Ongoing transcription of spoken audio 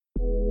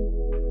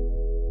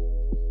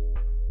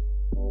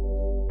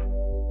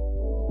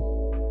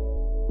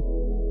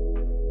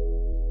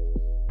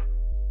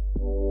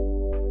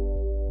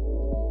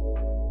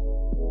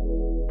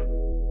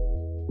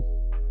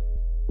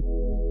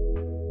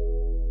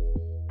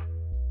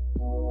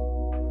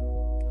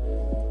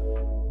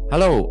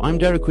Hello, I'm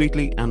Derek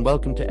Wheatley, and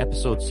welcome to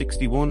episode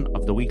 61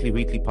 of the Wheatley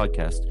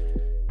podcast.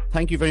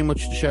 Thank you very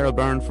much to Cheryl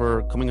Byrne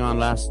for coming on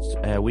last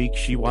week.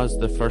 She was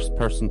the first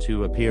person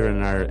to appear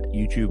in our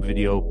YouTube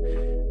video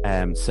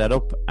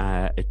setup.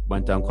 It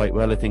went down quite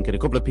well, I think, and a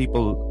couple of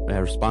people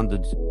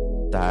responded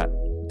that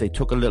they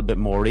took a little bit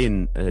more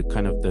in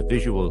kind of the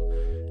visual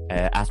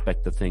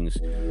aspect of things.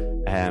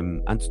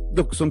 And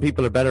look, some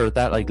people are better at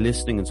that, like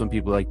listening, and some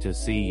people like to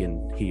see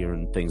and hear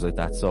and things like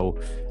that. So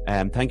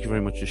thank you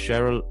very much to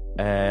Cheryl.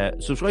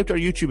 Subscribe to our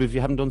YouTube if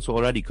you haven't done so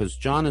already, because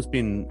John has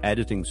been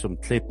editing some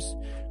clips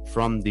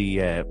from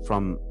the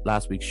from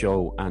last week's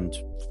show and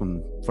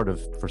for the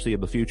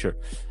foreseeable future.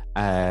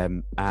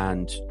 And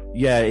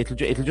yeah, it'll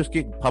just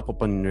pop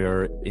up on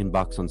your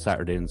inbox on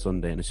Saturday and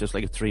Sunday, and it's just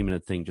like a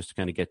 3-minute thing just to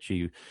kind of get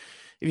you.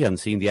 If you haven't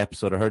seen the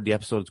episode or heard the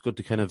episode, it's good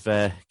to kind of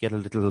get a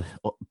little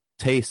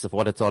taste of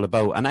what it's all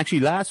about. And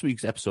actually, last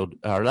week's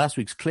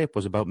clip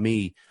was about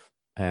me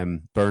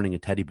burning a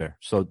teddy bear.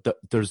 So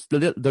there's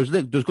going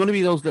to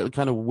be those little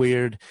kind of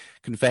weird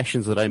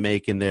confessions that I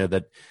make in there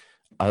that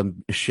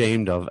I'm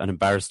ashamed of and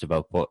embarrassed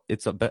about. But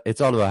it's all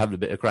about having a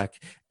bit of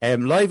crack.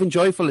 Live and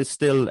Joyful is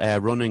still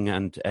running,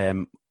 and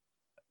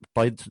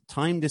by the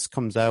time this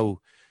comes out,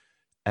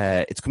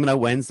 it's coming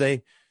out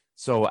Wednesday.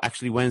 So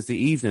actually Wednesday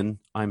evening,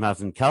 I'm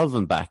having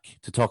Calvin back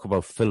to talk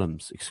about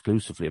films,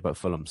 exclusively about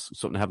films,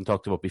 something I haven't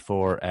talked about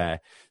before.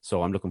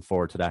 So I'm looking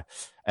forward to that.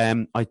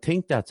 I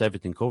think that's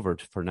everything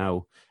covered for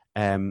now.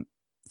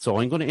 So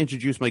I'm going to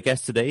introduce my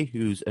guest today,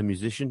 who's a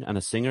musician and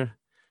a singer.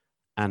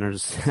 And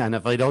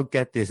if I don't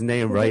get this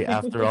name right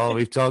after all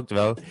we've talked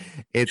about,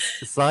 it's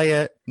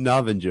Saya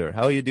Novinger.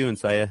 How are you doing,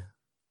 Saya?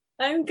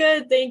 I'm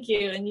good, thank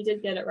you. And you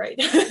did get it right.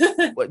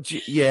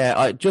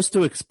 Just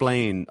to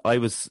explain, I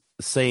was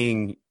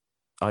saying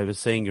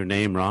your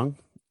name wrong.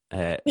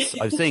 I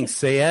was saying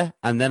Saya,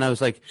 and then I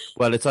was like,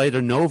 well, it's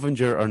either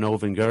Novinger or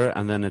Novinger,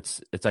 and then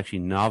it's actually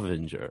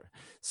Novinger.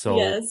 So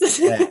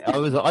yes. I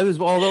was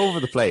all over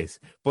the place.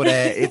 But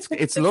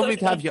it's lovely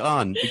to have you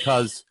on,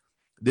 because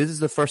this is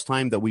the first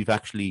time that we've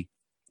actually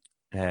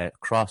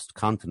crossed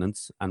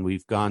continents, and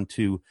we've gone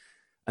to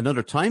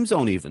another time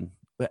zone even.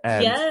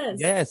 Yes.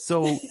 Yeah,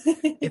 so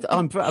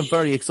I'm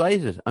very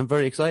excited. Where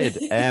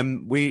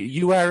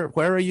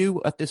are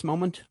you at this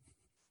moment?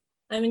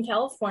 I'm in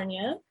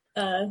California,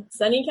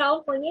 sunny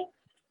California,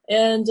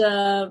 and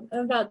I'm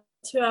about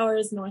 2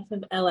 hours north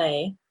of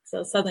LA,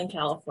 so Southern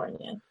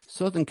California.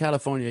 Southern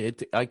California,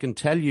 I can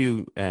tell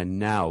you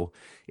now,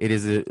 it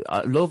is a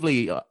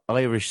lovely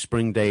Irish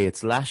spring day.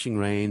 It's lashing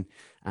rain,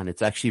 and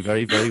it's actually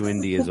very, very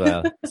windy as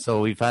well.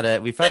 So we've had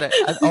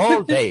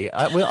all day.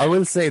 I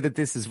will say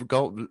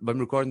that I'm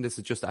recording this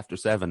at just after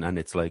 7, and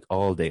it's like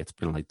all day it's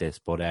been like this.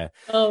 But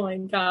oh my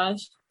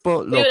gosh.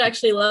 But we would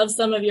actually love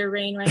some of your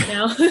rain right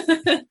now.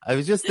 I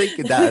was just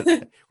thinking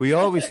that we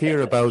always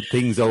hear about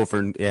things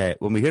over,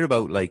 when we hear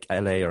about like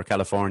LA or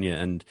California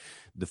and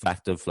the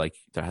fact of like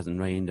there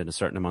hasn't rained in a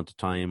certain amount of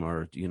time,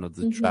 or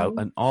the drought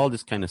and all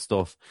this kind of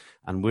stuff,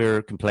 and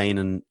we're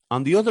complaining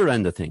on the other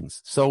end of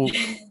things. So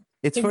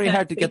it's very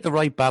hard to get the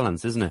right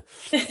balance, isn't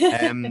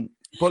it?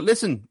 But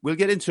listen, we'll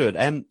get into it.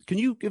 Can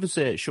you give us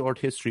a short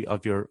history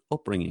of your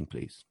upbringing,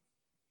 please?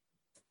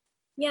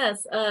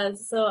 Yes,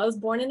 so I was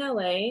born in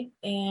LA,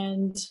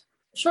 and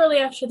shortly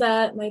after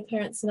that, my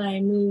parents and I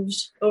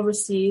moved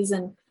overseas,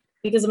 and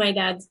because of my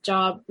dad's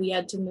job, we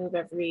had to move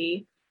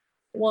every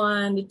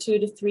 1 to 2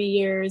 to 3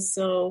 years,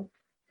 so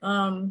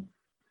it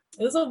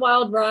was a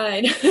wild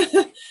ride,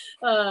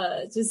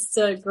 just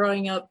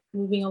growing up,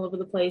 moving all over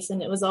the place,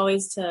 and it was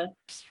always to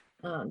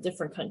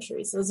different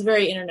countries, so it was a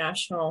very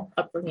international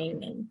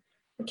upbringing, and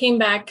I came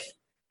back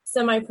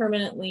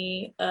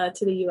semi-permanently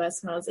to the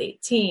U.S. when I was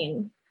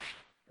 18.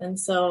 And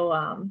so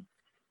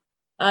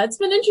it's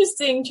been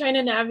interesting trying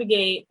to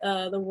navigate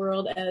the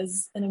world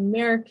as an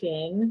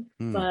American,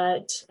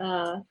 but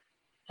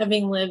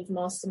having lived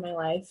most of my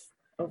life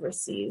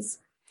overseas.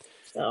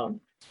 So,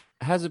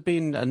 has it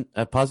been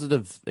a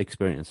positive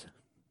experience?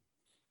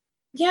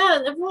 Yeah,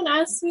 everyone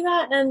asks me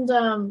that, and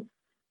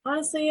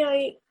honestly,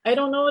 I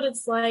don't know what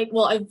it's like.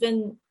 Well, I've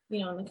been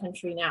in the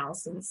country now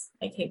since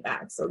I came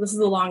back, so this is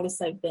the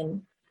longest I've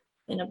been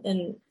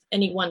in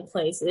any one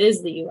place. It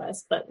is the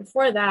U.S., but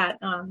before that,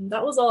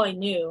 that was all I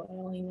knew. I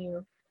only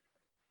knew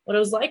what it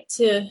was like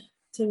to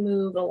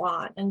move a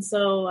lot, and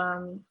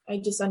so I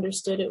just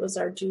understood it was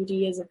our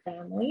duty as a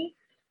family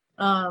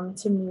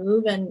to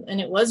move,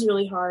 and it was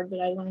really hard, but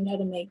I learned how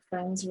to make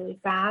friends really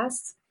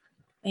fast,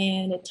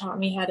 and it taught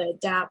me how to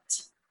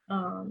adapt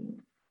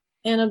and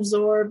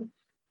absorb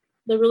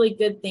the really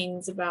good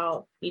things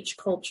about each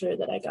culture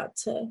that I got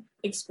to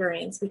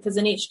experience, because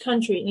in each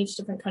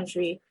different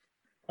country,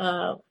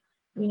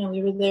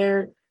 we were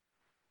there,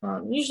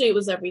 usually it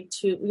was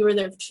we were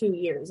there for 2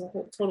 years, a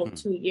whole total of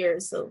 2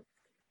 years. So,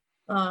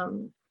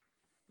 in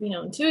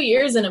 2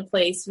 years in a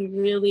place, you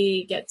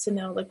really get to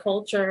know the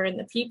culture and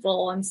the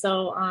people. And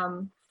so, I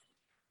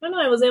don't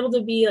know, I was able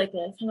to be like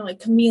a kind of like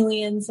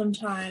chameleon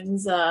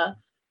sometimes,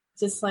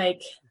 just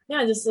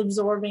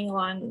absorbing a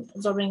lot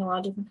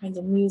of different kinds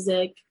of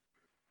music,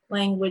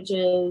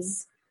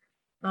 languages,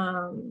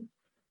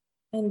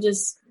 And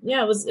just,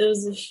 yeah, it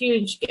was a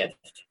huge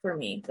gift for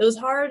me. It was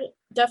hard,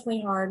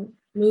 definitely hard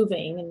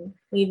moving and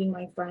leaving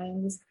my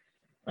friends,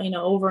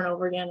 over and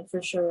over again,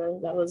 for sure.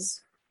 That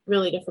was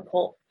really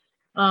difficult.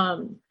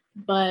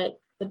 But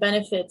the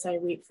benefits I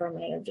reap from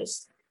it are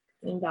just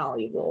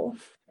invaluable.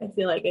 I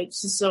feel like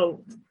it's just it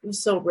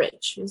was so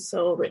rich. It was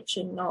so rich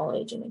in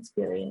knowledge and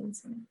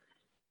experience. And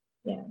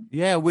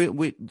yeah,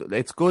 we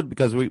it's good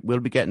because we'll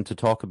be getting to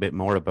talk a bit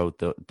more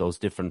about those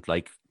different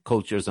like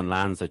cultures and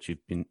lands that you've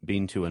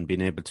been to and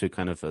been able to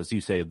kind of, as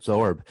you say,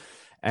 absorb.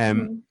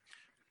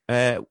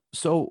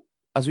 So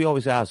as we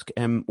always ask,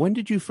 when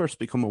did you first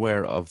become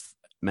aware of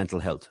mental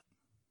health?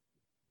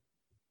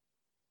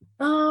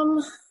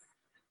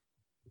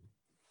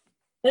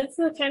 It's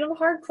a kind of a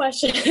hard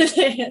question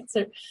to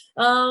answer.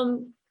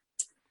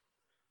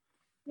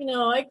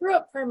 I grew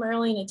up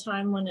primarily in a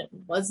time when it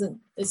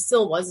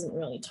still wasn't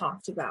really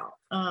talked about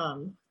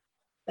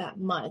that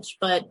much.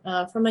 But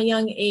from a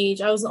young age,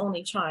 I was the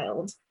only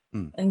child.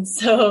 And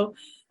so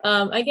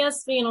I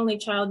guess being an only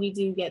child, you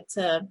do get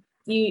to,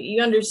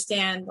 you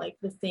understand like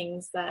the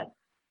things that,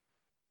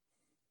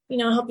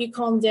 help you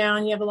calm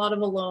down. You have a lot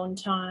of alone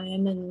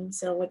time. And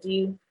so what do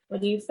you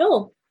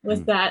feel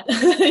with that?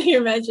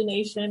 Your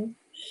imagination.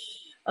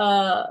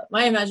 My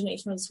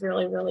imagination was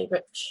really, really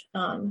rich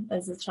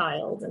as a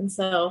child. And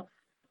so,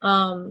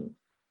 I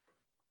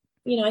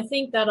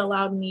think that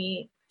allowed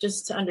me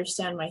just to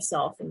understand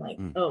myself and like,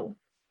 oh,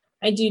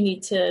 I do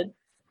need to,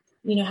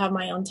 have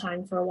my own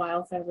time for a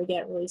while if I ever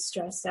get really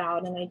stressed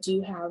out. And I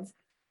do have,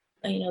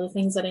 the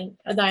things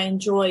that I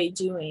enjoy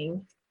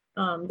doing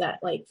that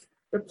like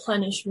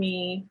replenish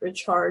me,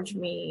 recharge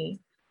me.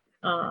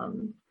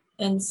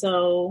 And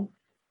so,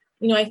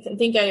 I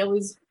think I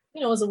always,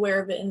 was aware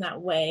of it in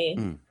that way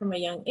from a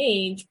young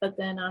age. But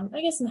then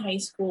I guess in high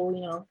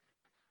school,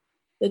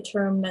 the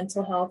term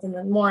mental health, and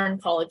then more in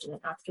college and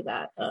after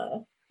that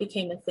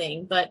became a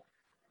thing. But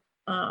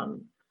I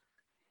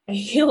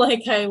feel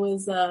like I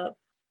was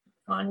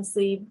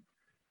honestly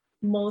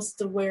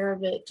most aware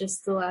of it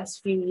just the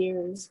last few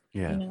years.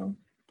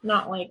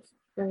 Not like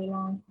very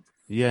long.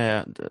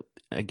 Yeah,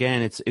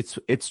 again,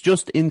 it's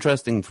just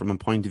interesting from a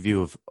point of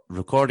view of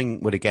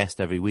recording with a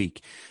guest every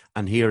week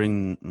and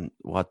hearing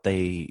what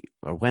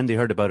when they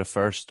heard about it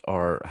first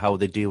or how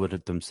they deal with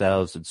it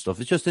themselves and stuff.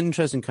 It's just an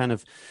interesting kind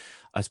of,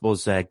 I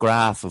suppose,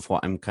 graph of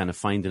what I'm kind of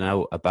finding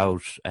out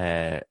about.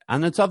 And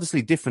it's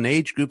obviously different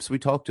age groups we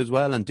talked to as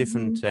well, and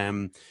different,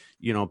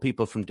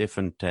 people from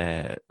different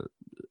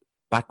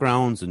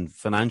backgrounds and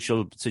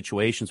financial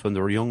situations when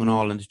they were young and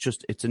all. And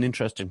it's an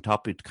interesting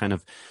topic to kind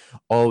of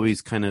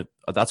always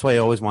that's why I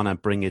always want to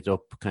bring it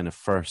up kind of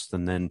first.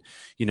 And then,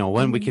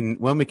 when we can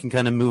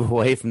kind of move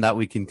away from that,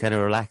 we can kind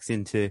of relax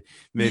into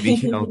maybe,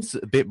 a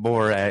bit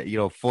more,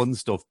 fun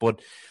stuff.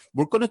 But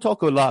we're going to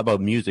talk a lot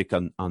about music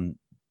on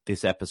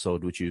this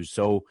episode with you.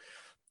 So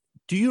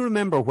do you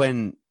remember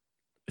when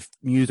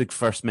music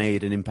first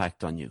made an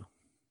impact on you?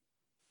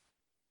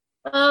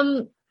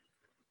 I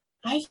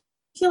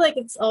feel like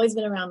it's always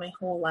been around my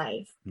whole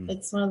life.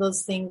 It's one of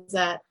those things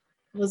that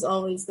was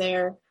always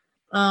there.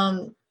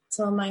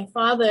 So my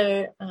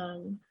father,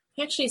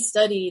 he actually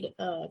studied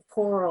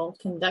choral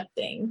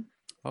conducting.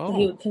 Oh.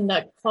 He would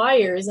conduct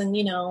choirs, and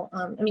he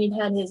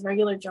had his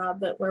regular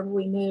job, but wherever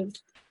we moved,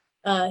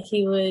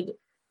 he would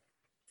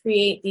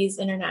create these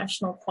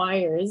international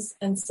choirs.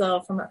 And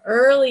so from an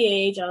early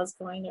age, I was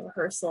going to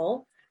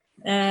rehearsal,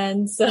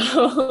 and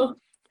so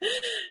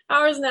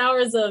hours and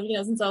hours of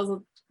since I was a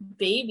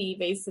baby,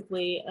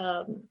 basically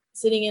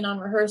sitting in on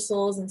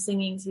rehearsals and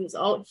singing. He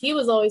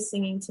was always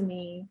singing to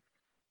me,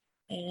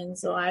 and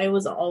so I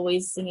was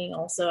always singing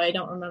also. I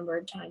don't remember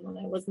a time when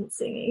I wasn't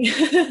singing.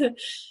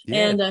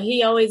 And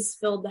he always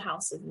filled the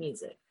house with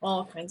music,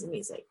 all kinds of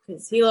music,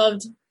 because he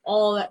loved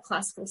all that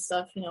classical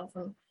stuff,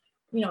 from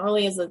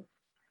early as the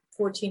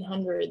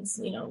 1400s,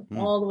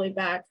 all the way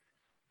back.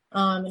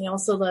 And he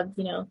also loved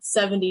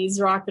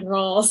 70s rock and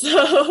roll.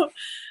 So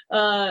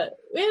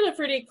we had a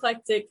pretty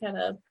eclectic kind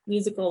of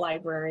musical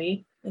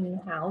library in the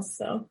house.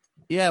 So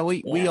I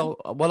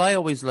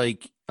always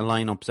like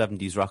line up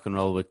 70s rock and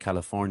roll with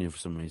California for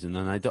some reason,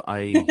 and for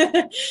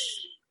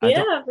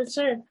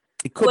sure.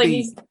 It could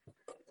be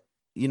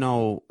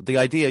the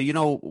idea,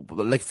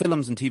 like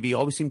films and TV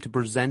always seem to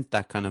present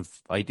that kind of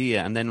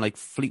idea, and then like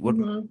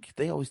Fleetwood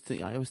I always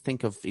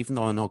think of, even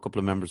though I know a couple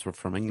of members were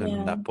from England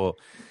and that, but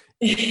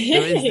there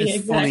is this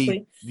exactly.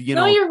 funny,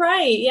 No, you're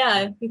right.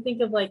 Yeah, if you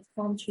think of like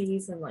palm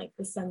trees and like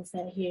the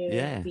sunset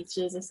here,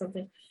 beaches or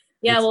something.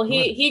 Yeah,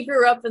 it's he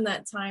grew up in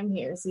that time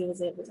here, so he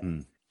was able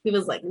to. He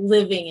was like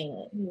living in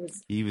it.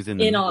 He was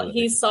in all.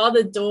 He saw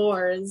the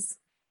Doors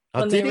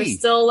when they were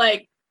still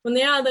like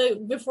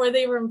before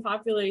they were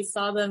unpopular. He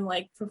saw them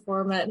like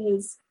perform at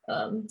his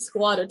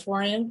school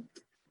auditorium,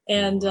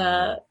 and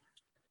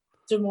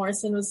Jim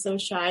Morrison was so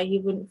shy he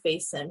wouldn't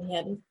face them. He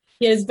had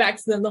his back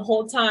to them the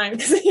whole time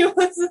because he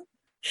was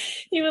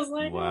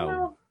like,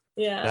 wow.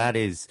 Yeah. That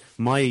is,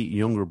 my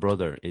younger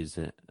brother is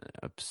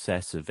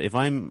obsessive. If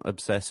I'm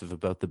obsessive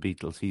about the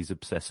Beatles, he's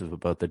obsessive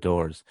about the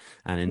Doors,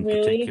 and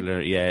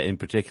Really? in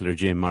particular,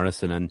 Jim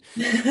Morrison. And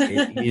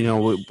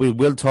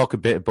we'll talk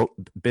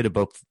bit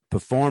about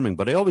performing,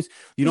 but I always,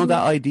 that Mhm.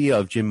 idea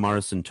of Jim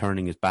Morrison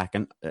turning his back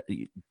and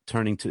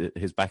turning to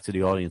his back to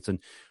the audience, and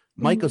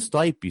Michael Mhm.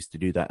 Stipe used to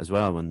do that as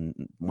well when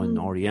Mhm.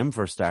 REM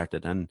first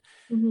started, and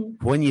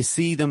Mhm. when you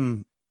see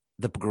them,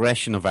 the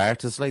progression of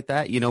artists like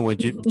that,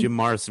 when Jim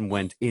Morrison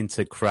went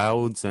into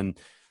crowds and,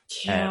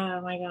 uh, Yeah,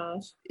 oh my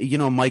gosh.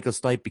 Michael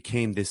Stipe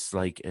became this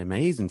like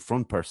amazing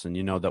front person,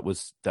 that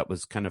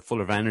was kind of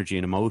full of energy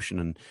and emotion.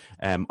 And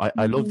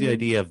I love the Mhm.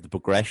 idea of the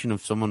progression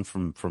of someone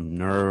from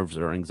nerves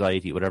or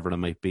anxiety, whatever it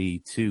might be,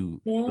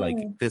 to like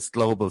Yeah. this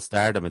global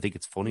stardom. I think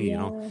it's funny.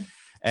 Yeah. It's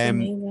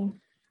Um,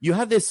 amazing. you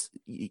have this,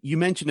 you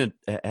mentioned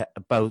it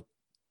about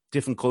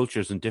different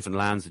cultures and different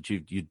lands that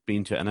you'd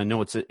been to, and I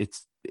know it's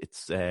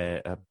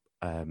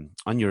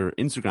on your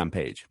Instagram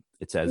page.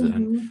 It says it,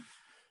 and Mhm.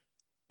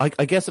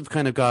 I guess I've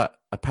kind of got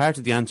a part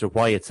of the answer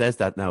why it says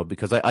that now,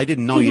 because I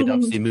didn't know you'd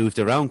obviously moved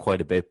around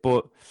quite a bit.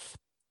 But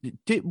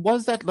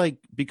was that like,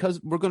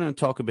 because we're going to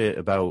talk a bit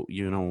about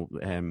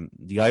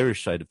the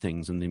Irish side of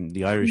things and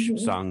the Irish Mhm.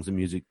 songs and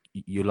music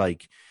you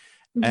like.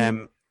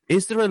 Mhm.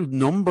 Is there a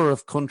number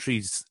of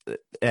countries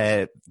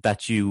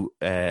that you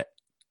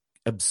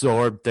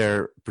absorb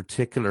their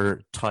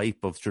particular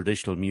type of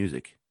traditional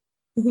music?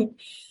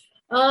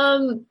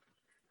 Um,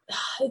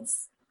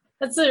 it's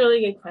that's a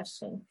really good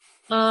question.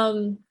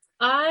 Um,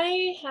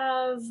 I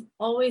have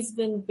always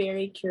been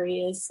very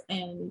curious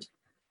and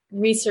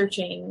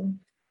researching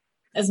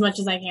as much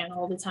as I can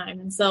all the time.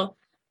 And so,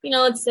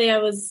 let's say I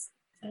was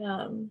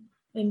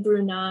in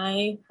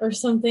Brunei or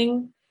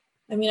something.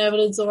 I mean, I would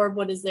absorb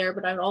what is there,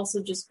 but I would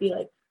also just be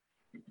like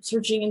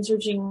searching and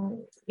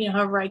searching,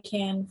 however I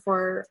can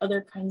for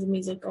other kinds of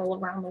music all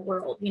around the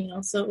world.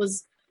 So it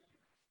was,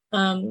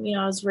 I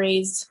was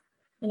raised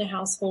in a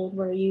household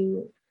where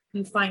you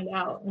find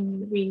out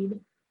and you read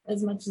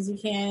as much as you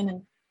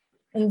can,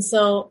 and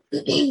so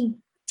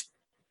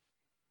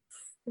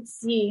let's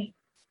see.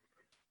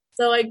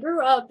 So I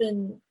grew up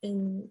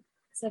in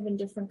 7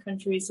 different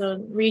countries. So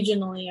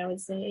regionally, I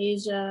would say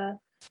Asia,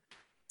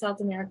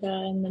 South America,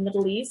 and the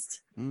Middle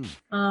East. Mm.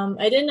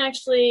 I didn't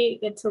actually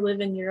get to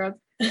live in Europe,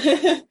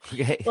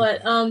 Okay.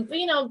 but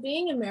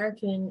being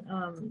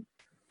American,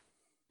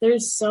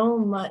 there's so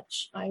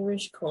much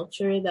Irish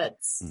culture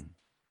that's Mm.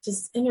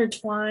 just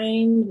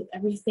intertwined with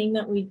everything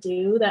that we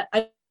do that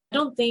I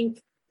don't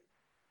think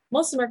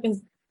most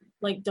Americans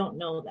like don't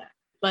know that.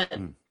 But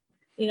Mm.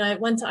 I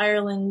went to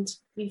Ireland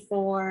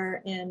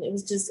before, and it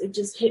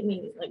just hit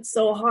me like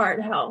so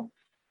hard how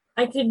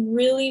I could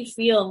really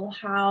feel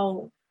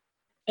how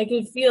I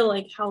could feel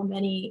like how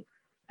many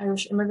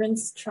Irish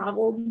immigrants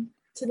traveled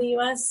to the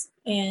US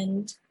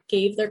and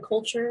gave their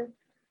culture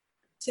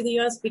to the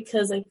US,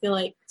 because I feel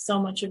like so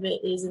much of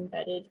it is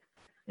embedded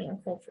in our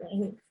culture.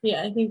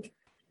 I think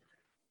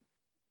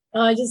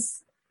I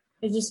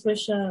just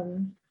wish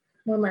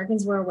more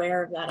Americans were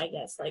aware of that, I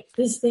guess. Like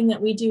this thing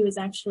that we do is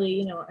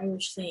actually,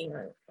 Irish thing,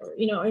 or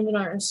even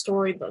our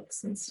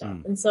storybooks and stuff.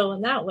 Mm. And so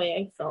in that way,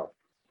 I felt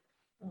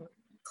um,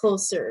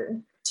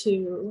 closer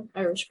to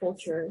Irish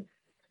culture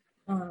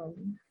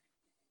um,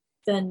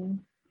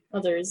 than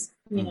others,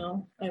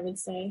 Mm. I would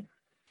say.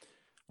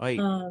 I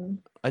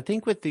Um, I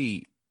think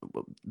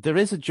there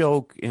is a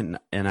joke in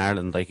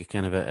Ireland, like a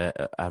kind of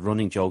a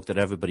running joke that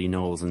everybody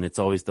knows, and it's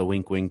always the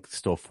wink wink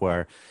stuff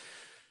where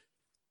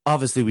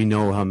obviously we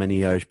know how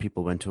many Irish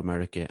people went to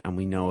America, and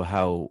we know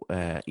how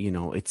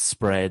it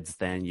spreads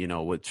then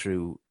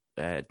through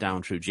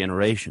down through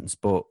generations.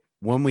 But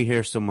when we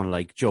hear someone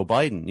like Joe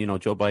Biden,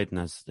 Joe Biden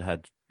has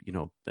had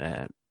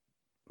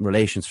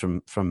relations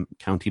from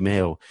County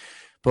Mayo,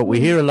 but we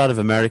hear a lot of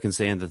Americans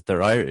saying that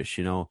they're Irish.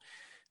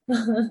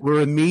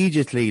 We're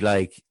immediately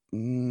like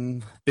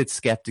a bit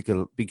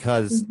skeptical,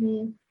 because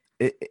mhm,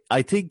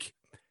 I think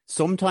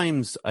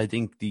sometimes I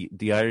think the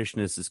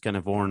Irishness is kind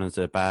of worn as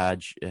a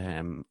badge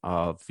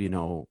of,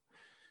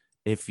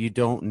 if you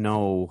don't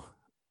know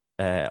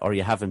or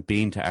you haven't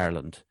been to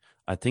Ireland,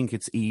 I think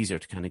it's easier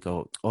to kind of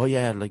go, oh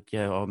yeah, like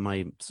yeah, oh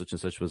my such and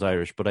such was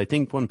Irish. But I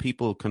think when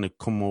people kind of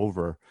come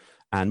over,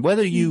 and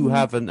whether you mhm,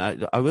 have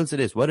I will say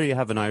this, whether you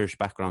have an Irish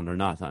background or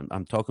not,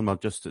 I'm talking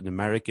about just an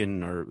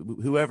American or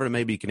whoever it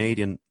may be,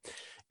 Canadian,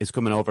 is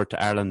coming over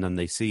to Ireland and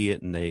they see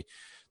it and they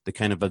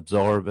kind of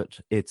absorb it.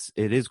 It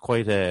is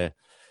quite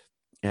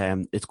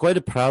it's quite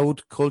a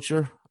proud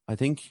culture, I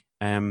think.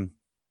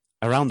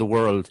 Around the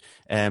world,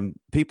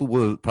 people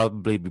will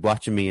probably be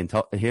watching me and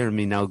hearing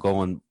me now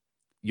going,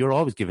 "You're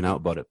always giving out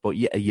about it." But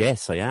yeah,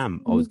 yes, I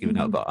am always giving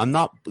out mhm, about it. I'm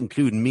not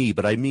including me,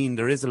 but I mean,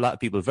 there is a lot of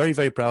people very,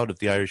 very proud of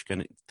the Irish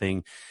kind of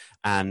thing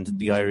and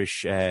the mhm,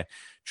 Irish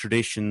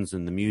traditions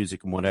and the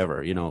music and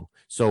whatever,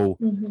 So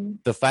mhm,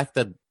 the fact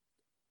that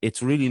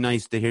it's really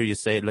nice to hear you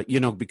say it, like,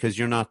 because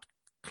you're not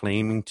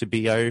claiming to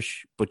be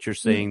Irish, but you're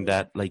saying mhm,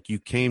 that like you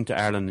came to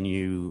Ireland and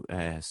you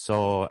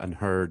saw and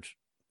heard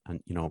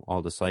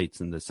all the sights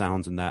and the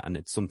sounds and that, and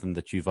it's something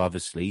that you've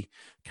obviously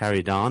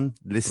carried on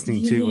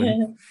listening to,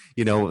 and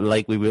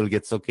like we will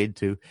get stuck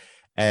into.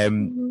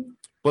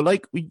 But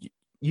like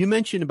you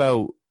mentioned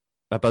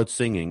about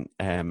singing,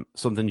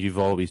 something you've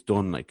always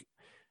done. Like,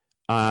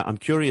 I'm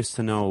curious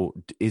to know,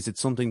 is it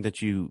something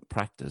that you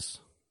practice?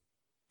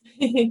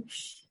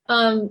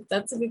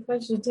 That's a good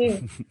question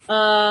too.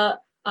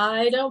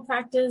 I don't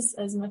practice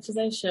as much as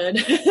I should.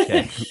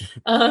 Okay.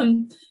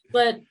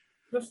 But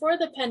before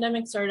the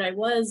pandemic started, I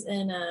was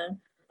in a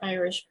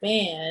Irish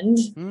band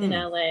in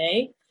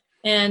LA,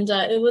 and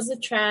it was a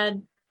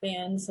trad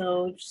band,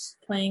 so just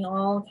playing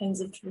all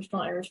kinds of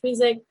traditional Irish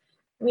music.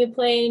 We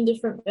played in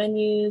different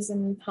venues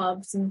and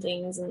pubs and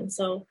things, and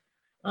so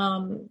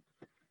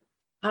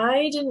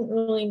I didn't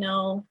really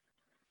know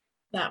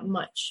that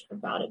much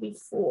about it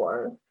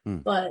before,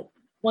 but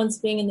once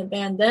being in the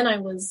band, then I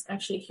was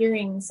actually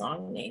hearing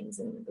song names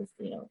and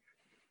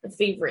the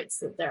favorites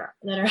that are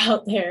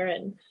out there,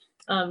 and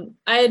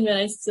I admit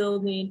I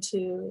still need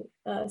to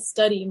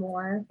study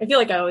more. I feel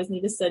like I always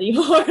need to study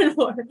more and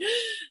more.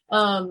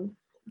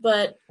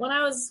 But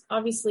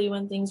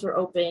when things were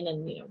open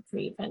and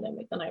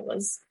pre-pandemic, then I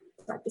was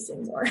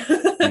practicing more,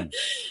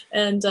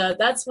 and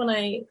that's when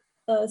I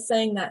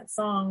sang that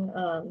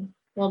song.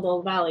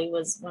 Wildwood Valley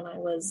was when I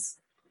was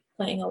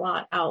playing a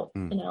lot out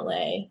in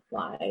LA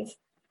live.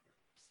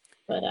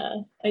 But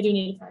I do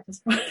need to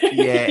practice more.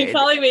 Yeah, you're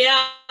calling me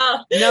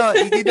out. No,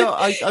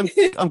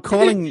 I'm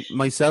calling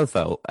myself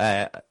out.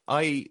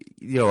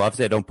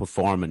 Obviously I don't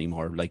perform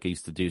anymore like I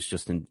used to do,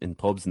 just in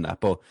pubs and that.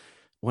 But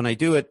when I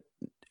do it,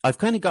 I've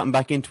kind of gotten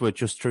back into it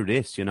just through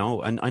this,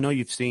 And I know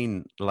you've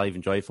seen Live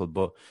and Joyful,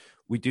 but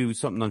we do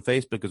something on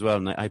Facebook as well,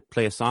 and I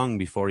play a song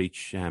before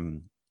each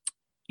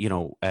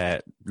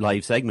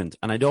live segment,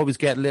 and I'd always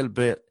get a little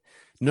bit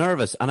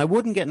nervous, and I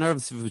wouldn't get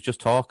nervous if it was just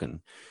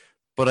talking.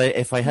 But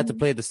if I had to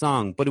play the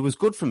song, but it was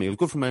good for me. It was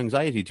good for my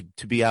anxiety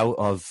to be out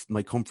of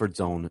my comfort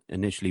zone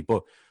initially.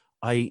 But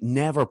I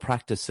never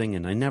practiced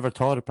singing. I never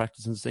thought of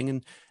practicing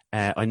singing.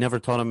 I never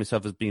thought of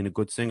myself as being a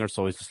good singer.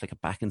 So I was just like a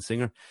backing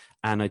singer.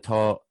 And I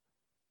thought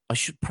I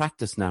should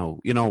practice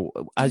now.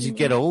 As you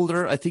get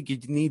older, I think you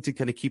need to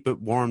kind of keep it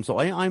warm. So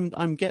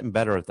I'm getting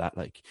better at that.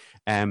 Like,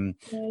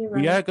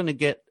 we are going to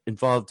get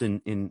involved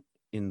in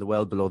the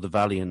Well Below the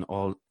Valley and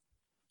all.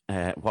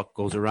 What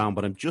goes around,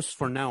 but I'm just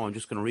going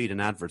to read an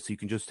advert, so you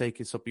can just take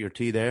a sip of your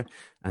tea there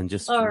and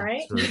just. All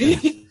right.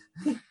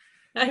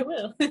 I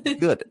will.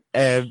 Good.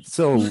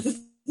 So,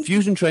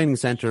 Fusion Training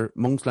Centre,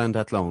 Monksland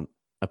Athlone,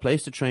 a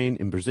place to train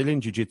in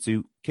Brazilian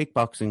Jiu-Jitsu,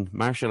 kickboxing,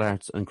 martial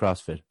arts, and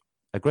CrossFit.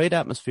 A great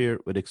atmosphere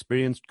with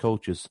experienced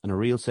coaches and a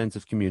real sense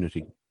of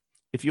community.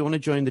 If you want to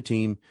join the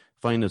team,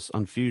 find us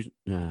on Fusion.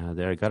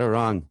 There, I got it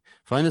wrong.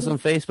 Find us on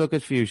Facebook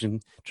at Fusion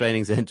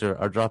Training Centre,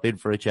 or drop in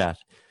for a chat.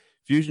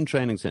 Fusion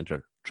Training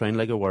Centre. Train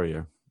like a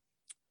warrior.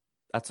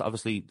 That's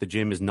obviously, the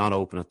gym is not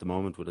open at the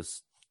moment with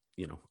us,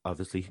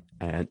 obviously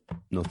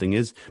nothing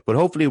is, but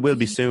hopefully it will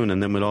be soon,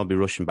 and then we'll all be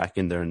rushing back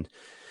in there and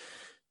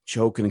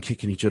choking and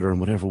kicking each other and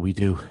whatever we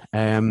do.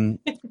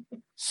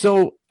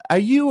 So are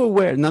you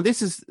aware, now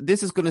this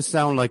is going to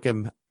sound like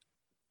I'm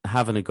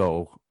having a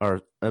go or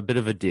a bit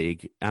of a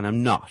dig, and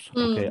I'm not,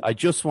 okay? I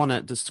just want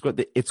to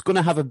describe, it's going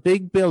to have a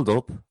big build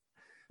up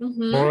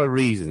for a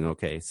reason,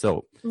 okay?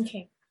 So,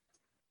 okay.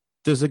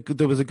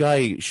 There was a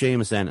guy,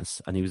 Seamus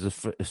Ennis, and he was a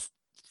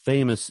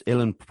famous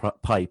uilleann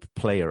pipe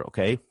player,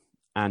 okay?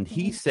 And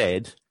he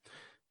said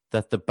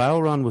that the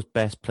bodhrán was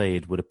best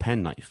played with a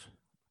penknife.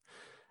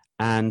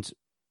 And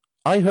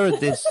I heard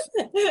this,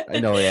 I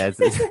know, yeah.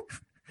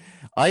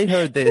 I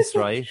heard this,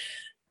 right,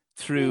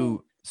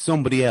 through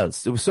somebody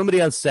else. It was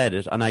somebody else said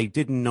it, and I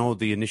didn't know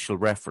the initial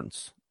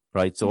reference,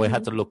 right? So I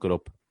had to look it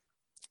up.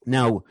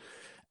 Now,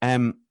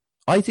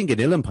 I think an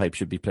uilleann pipe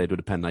should be played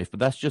with a penknife, but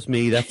that's just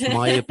me. That's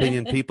my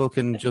opinion. People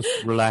can just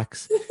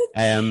relax.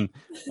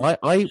 What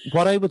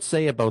I would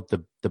say about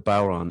the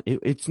bodhrán,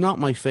 it's not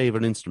my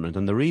favorite instrument,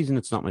 and the reason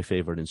it's not my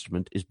favorite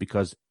instrument is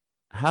because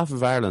half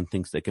of Ireland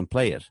thinks they can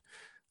play it,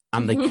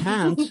 and they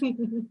can't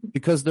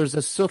because there's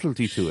a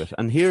subtlety to it.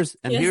 And here's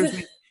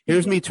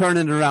me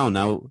turning it around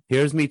now.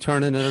 Here's me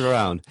turning it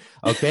around.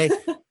 Okay,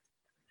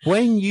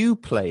 when you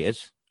play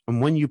it. And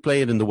when you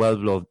play it in the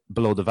Well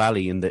Below the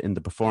Valley, in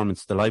the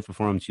performance, the live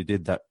performance you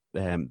did that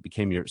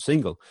became your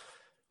single,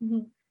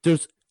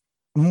 there's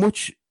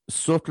much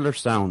subtler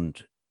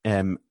sound.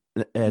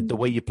 The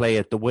way you play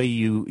it, the way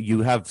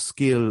you have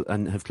skill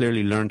and have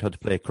clearly learned how to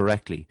play it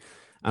correctly.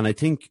 And I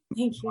think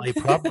my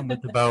problem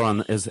with the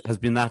bodhrán has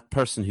been that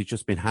person who's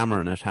just been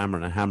hammering it.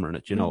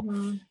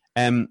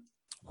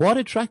 What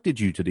attracted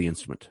you to the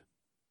instrument?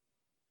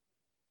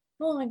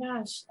 Oh my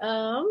gosh.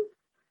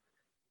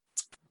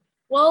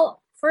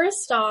 Well,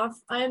 first off,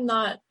 I'm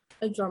not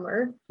a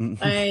drummer.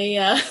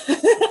 I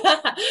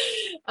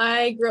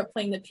grew up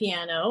playing the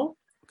piano.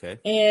 Okay.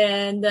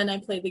 And then I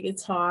played the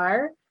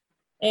guitar.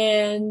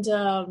 And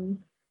the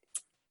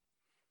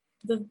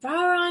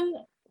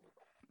bodhrán,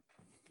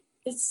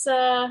 it's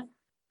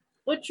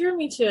what drew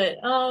me to it.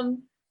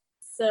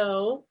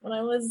 So when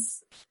I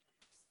was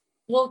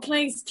Well, can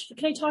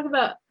I talk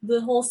about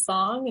the whole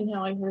song and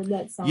how I heard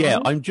that song? Yeah,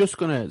 I'm just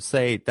going to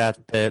say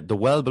that the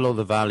Well Below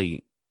the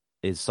Valley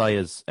is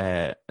Sia's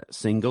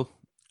single,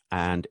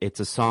 and it's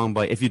a song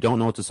by, if you don't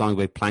know, it's a song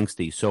by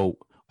Planksty. So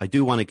I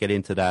do want to get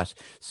into that.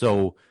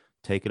 So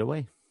take it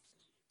away.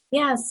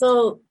 Yeah,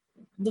 so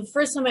the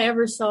first time I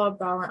ever saw a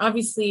bodhrán,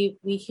 obviously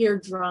we hear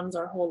drums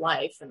our whole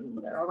life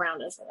and they're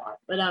around us a lot.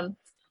 But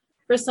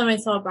first time I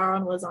saw a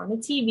bodhrán was on the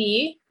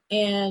TV,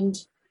 and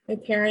my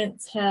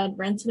parents had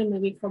rented a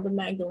movie called The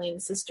Magdalene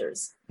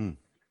Sisters.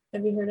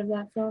 Have you heard of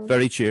that film?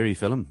 Very cheery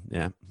film,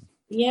 yeah.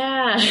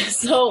 Yeah,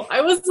 so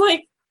I was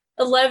like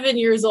 11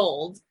 years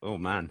old. Oh,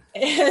 man.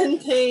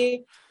 And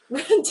they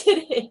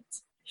rented it.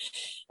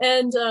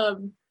 And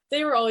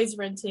they were always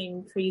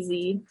renting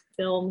crazy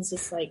films,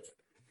 just like,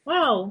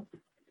 wow.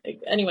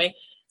 Anyway,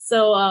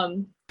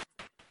 so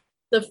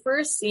the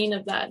first scene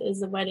of that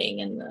is a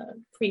wedding, and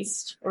the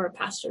priest or a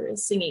pastor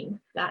is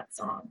singing that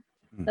song.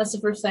 That's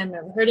the first time I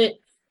ever heard it.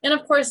 And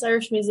of course,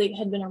 Irish music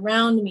had been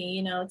around me.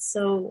 You know, it's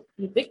so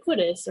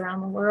ubiquitous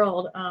around the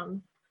world.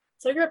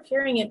 So I grew up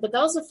hearing it, but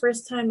that was the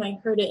first time I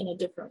heard it in a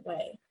different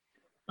way.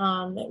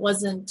 It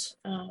wasn't,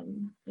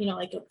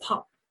 like a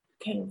pop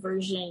kind of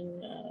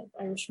version of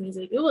Irish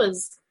music. It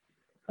was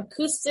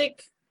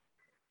acoustic,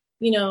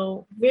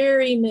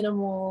 very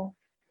minimal,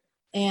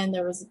 and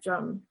there was a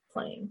drum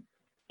playing.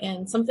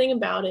 And something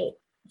about it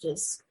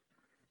just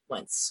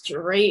went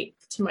straight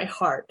to my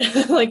heart,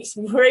 like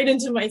right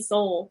into my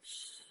soul.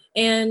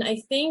 And I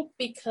think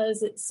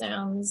because it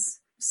sounds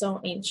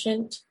so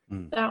ancient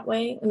that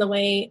way, and the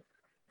way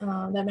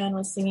that man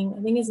was singing,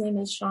 I think his name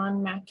is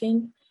Sean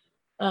Mackin,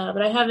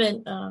 but I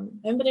haven't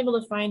been able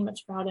to find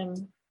much about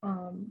him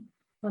on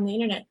the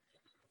internet.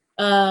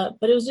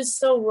 But it was just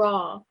so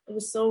raw. It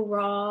was so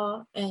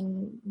raw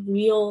and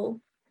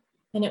real,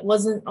 and it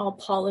wasn't all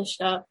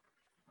polished up.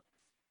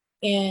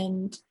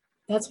 And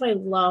that's what I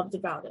loved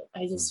about it.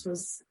 I just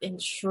was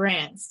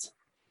entranced.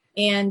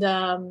 And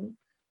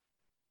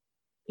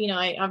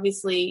I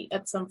obviously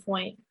at some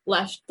point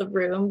left the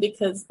room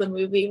because the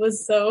movie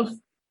was so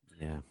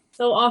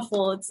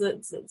awful. It's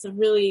a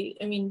really,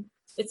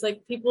 it's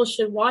like people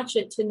should watch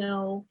it to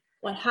know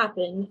what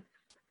happened.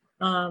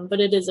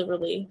 But it is a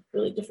really,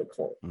 really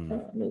difficult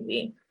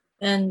movie.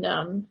 And,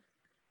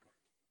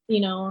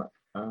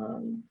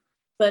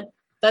 but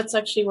that's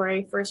actually where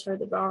I first heard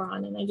the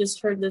bodhrán. And I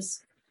just heard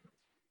this,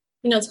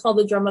 it's called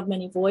The Drum of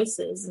Many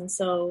Voices. And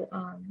so,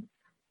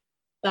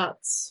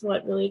 that's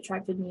what really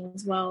attracted me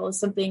as well, is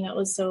something that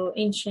was so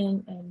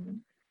ancient,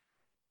 and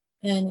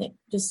it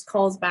just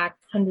calls back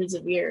hundreds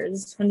of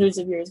years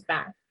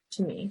back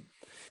to me.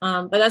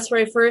 But that's where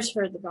I first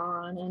heard the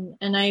bodhrán,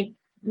 and I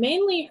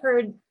mainly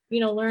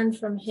learned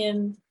from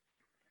him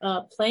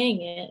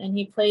playing it, and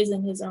he plays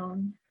in his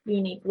own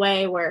unique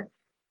way where,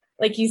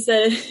 like you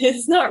said,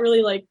 it's not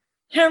really like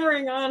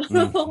hammering on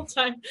the whole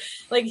time.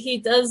 Like he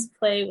does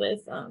play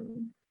with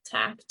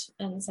tact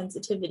and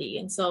sensitivity,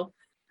 and so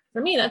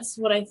for me, that's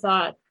what I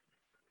thought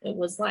it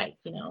was like,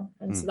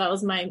 and so that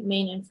was my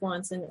main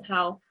influence in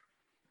how,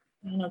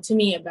 to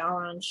me, a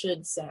bodhrán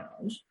should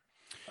sound.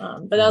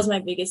 But that was my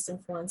biggest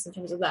influence in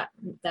terms of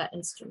that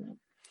instrument.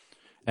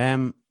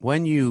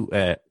 When you,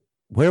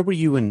 where were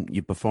you when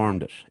you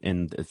performed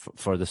it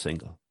for the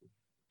single?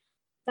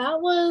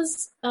 That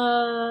was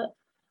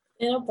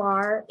in a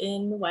bar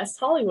in West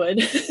Hollywood.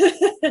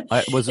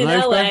 Was it in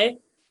Irish LA? bar?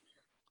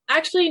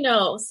 Actually,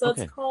 no. So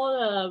It's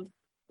called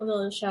a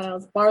little shout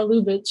out, Bar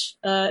Lubitsch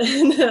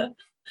in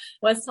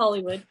West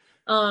Hollywood.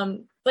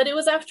 But it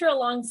was after a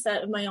long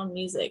set of my own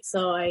music.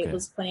 So I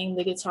was playing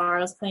the guitar,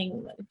 I was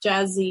playing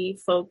jazzy,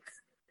 folk,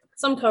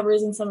 some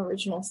covers and some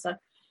original stuff.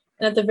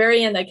 And at the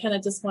very end, I kind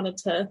of just wanted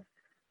to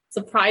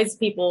surprise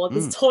people with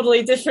this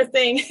totally different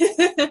thing.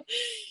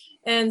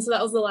 And so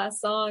that was the last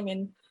song.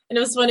 And it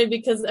was funny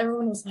because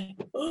everyone was like,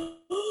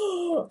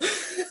 oh,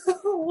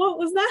 what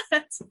was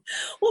that?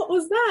 What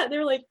was that? They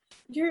were like,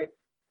 your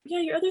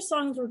other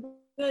songs were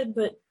good,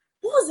 but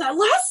what was that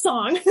last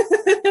song?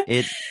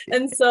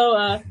 And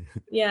so,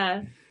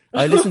 yeah.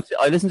 I listened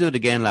to it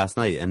again last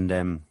night, and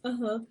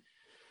I've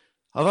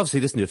obviously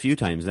listened to it a few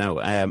times now.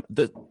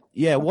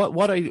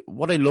 What I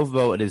love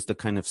about it is the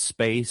kind of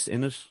space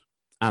in it,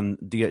 and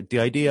the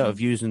idea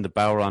of using the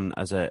bodhrán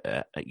as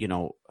a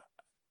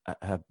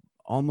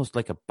almost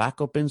like a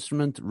backup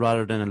instrument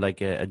rather than like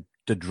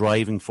the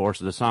driving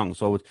force of the song.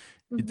 So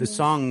the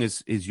song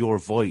is your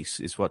voice,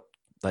 is what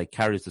like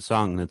carries the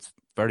song, and it's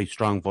very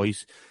strong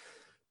voice.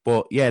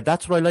 But yeah,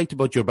 that's what I liked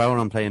about your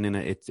bodhrán playing in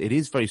it. It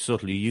is very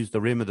subtle. You use the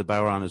rim of the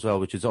bodhrán as well,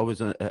 which is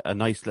always a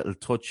nice little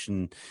touch.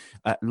 And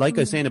I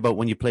was saying about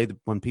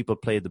when people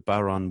play the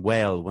bodhrán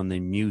well, when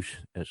they mute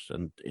it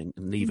and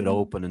leave it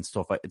open and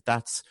stuff,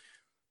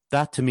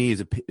 that to me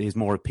is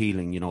more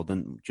appealing,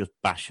 than just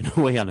bashing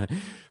away on it.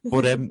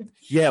 But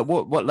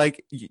what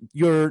like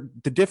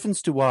the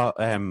difference to what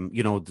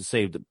to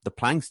say the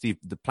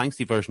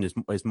Planksty version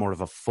is more of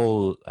a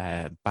full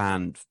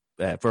band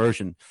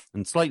version,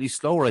 and slightly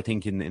slower, I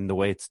think, in the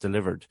way it's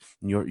delivered.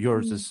 And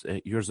yours is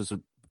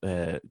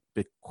a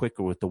bit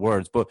quicker with the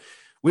words. But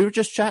We were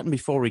just chatting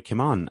before we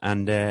came on,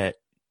 and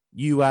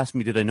you asked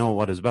me, did I know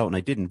what it's about? And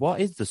I didn't. What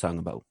is the song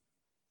about?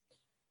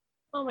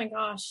 Oh my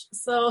gosh.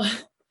 So,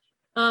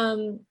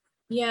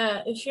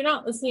 yeah, if you're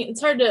not listening,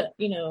 it's hard to,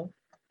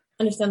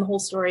 understand the whole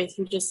story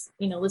through just,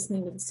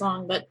 listening to the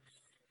song. But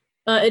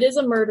it is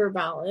a murder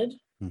ballad.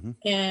 Mm-hmm.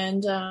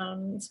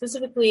 And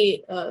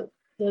specifically the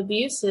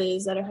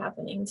abuses that are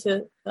happening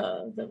to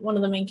one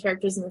of the main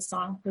characters in the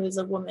song, who is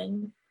a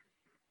woman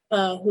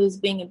who's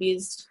being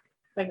abused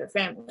by her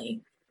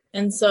family.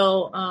 And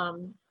so,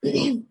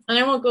 and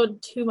I won't go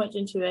too much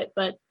into it,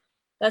 but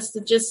that's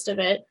the gist of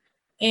it.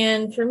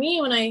 And for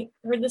me, when I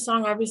heard the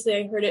song, obviously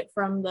I heard it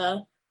from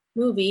the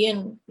movie,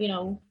 and,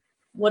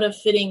 what a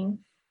fitting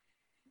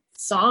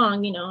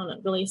song, in a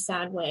really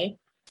sad way.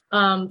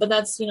 But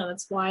that's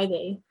why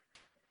they,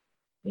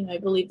 I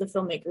believe the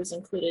filmmakers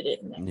included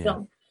it in that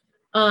film.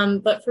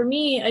 But for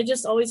me, I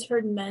just always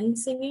heard men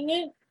singing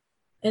it.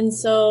 And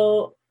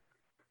so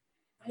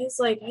I was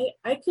like,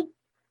 I could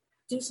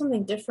do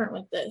something different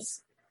with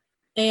this.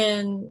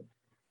 And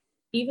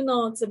even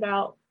though it's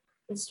about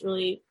this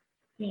really,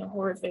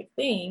 horrific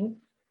thing,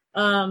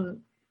 I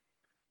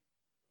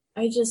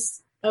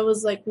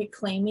was like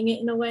reclaiming it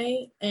in a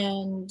way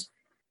and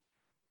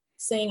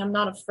saying, I'm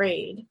not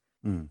afraid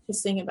to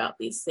sing about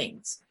these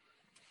things.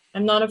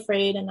 I'm not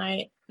afraid.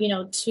 And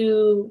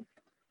two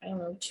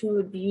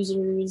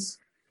abusers,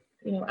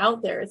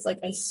 out there, it's like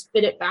I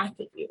spit it back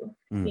at you,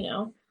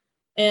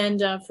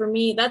 And for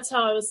me, that's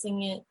how I was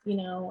singing it,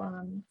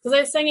 because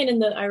I sang it in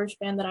the Irish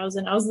band that I was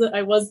in. I was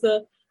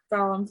the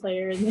bodhrán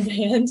player in the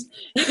band.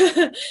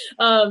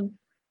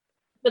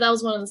 But that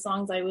was one of the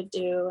songs I would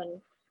do,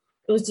 and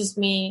it was just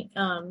me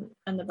and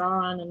the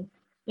bodhrán,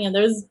 and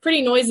there was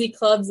pretty noisy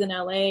clubs in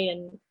LA,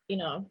 and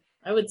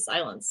I would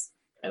silence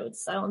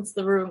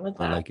the room with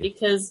that,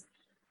 because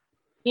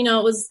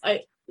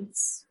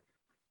it's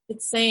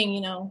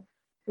saying,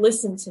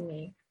 listen to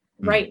me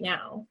right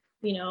now,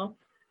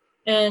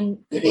 and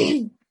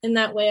in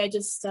that way I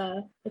just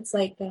it's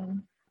like I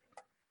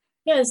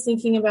was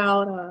thinking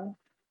about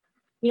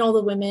all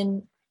the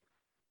women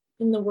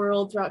in the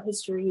world throughout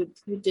history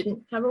who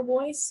didn't have a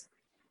voice,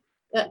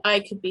 that I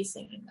could be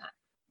singing that,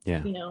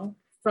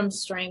 from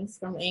strength,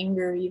 from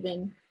anger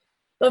even,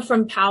 but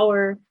from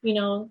power.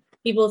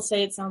 People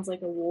say it sounds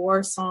like a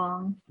war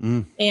song,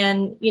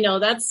 and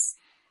that's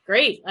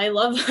great. I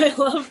love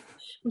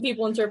when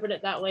people interpret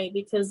it that way,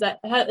 because it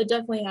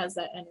definitely has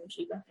that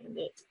energy behind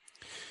it.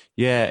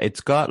 Yeah,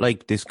 it's got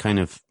like this kind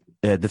of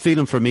the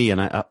feeling for me,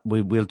 and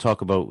we'll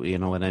talk about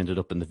what ended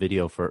up in the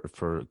video for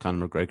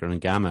Conor McGregor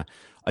and Gamma.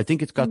 I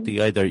think it's got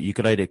you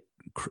could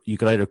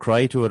either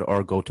cry to it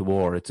or go to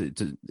war. It's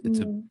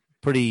a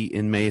pretty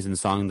amazing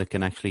song that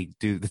can actually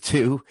do the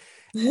two.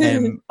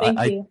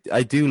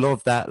 I do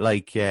love that,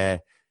 like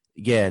the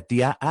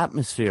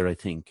atmosphere, I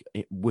think,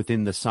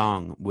 within the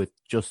song, with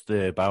just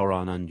the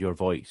bodhrán and your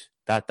voice.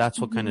 That's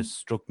what kind of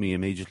struck me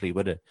immediately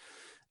with it.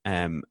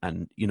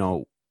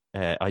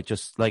 I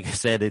just, like I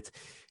said,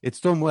 it's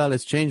done well.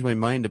 It's changed my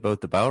mind about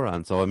the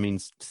bodhrán. So I mean,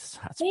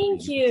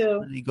 thank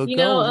you.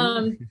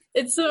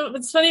 It's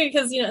funny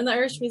because in the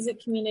Irish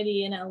music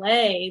community in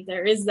LA,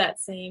 there is that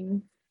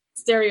same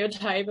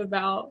stereotype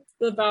about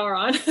the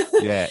bodhrán.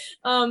 Yeah.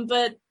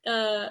 But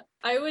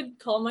I would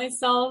call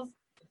myself,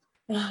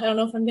 I don't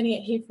know if I'm gonna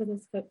get hate for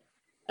this, but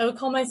I would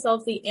call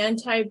myself the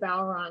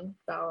anti-bodhrán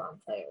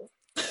player.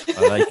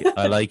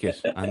 I like it,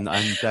 and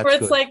that's where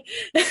it's good.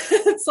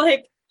 it's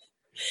like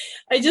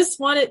I just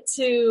want it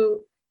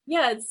to,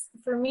 it's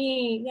for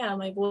me,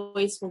 my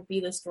voice will be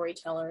the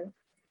storyteller,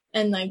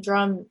 and my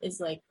drum is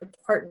like the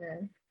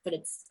partner, but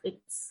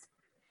it's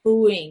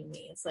buoying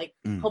me. It's like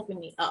helping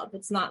me up.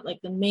 It's not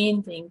like the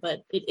main thing,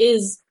 but it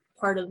is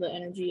part of the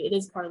energy. It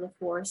is part of the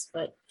force.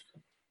 But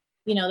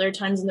there are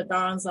times in the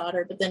bodhrán's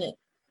louder, but then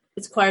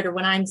it's quieter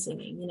when I'm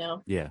singing.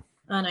 Yeah.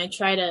 And I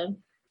try to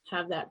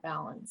have that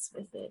balance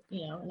with it.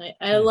 And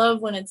I love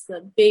when it's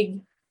the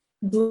big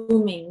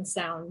booming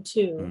sound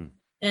too.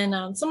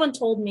 And someone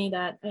told me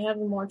that I have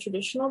a more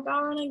traditional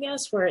bodhrán, I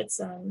guess, where it's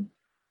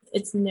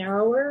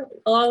narrower.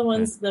 A lot of the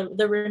ones,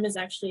 the rim is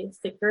actually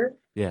thicker,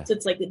 so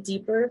it's like a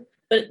deeper.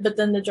 But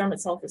then the drum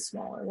itself is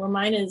smaller. Where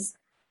mine is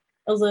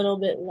a little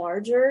bit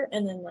larger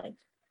and then like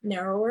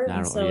narrower,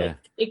 and so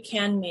it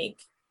can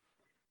make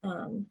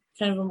kind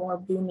of a more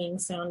booming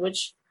sound.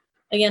 Which,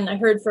 again, I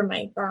heard from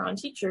my bodhrán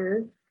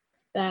teacher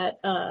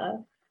that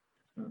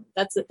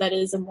that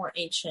is a more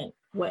ancient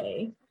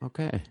way.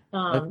 Okay.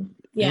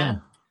 Yeah.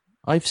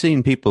 I've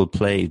seen people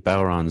play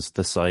bodhráns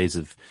the size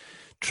of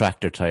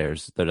tractor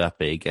tires. They're that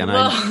big, and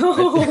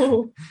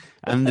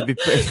and they'd be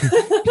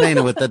playing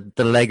it with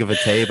the leg of a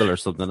table or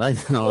something. I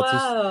don't know.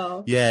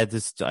 Wow.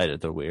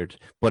 They're weird.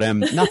 But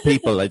not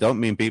people. I don't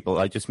mean people.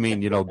 I just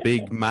mean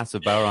big,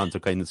 massive bodhráns are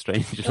kind of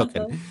strange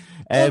looking.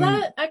 Well,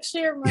 that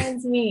actually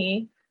reminds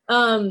me.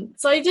 So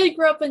I did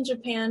grow up in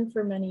Japan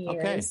for many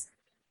years,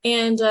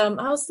 and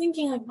I was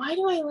thinking, like, why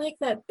do I like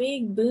that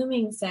big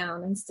booming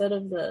sound instead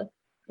of the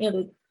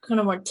kind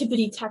of more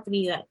tippity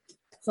tappity that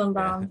some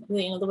bodhrán,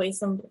 the way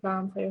some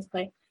bodhrán players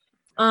play.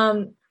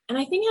 And And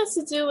I think it has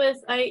to do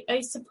with, I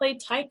used to play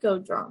taiko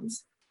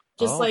drums,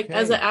 just like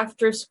as Okay. an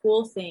after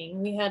school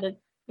thing. We had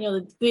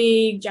the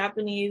big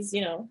Japanese,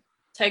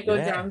 taiko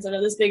Yeah. drums that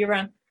are this big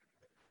around.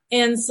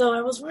 And so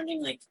I was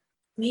wondering, like,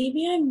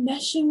 maybe I'm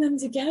meshing them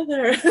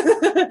together.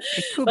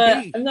 It could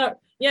But be. I'm not,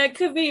 yeah, it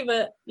could be,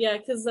 but yeah,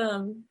 because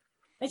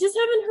I just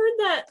haven't heard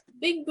that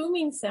big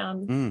booming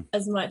sound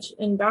as much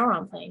in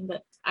bodhrán playing,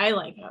 but I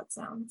like how it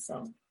sounds,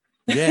 so.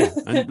 Yeah.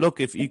 And look,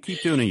 if you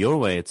keep doing it your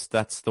way,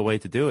 that's the way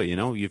to do it,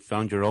 You've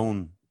found your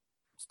own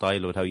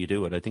style with how you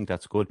do it. I think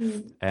that's good.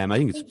 I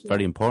think it's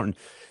very important.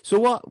 So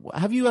what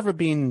have you ever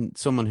been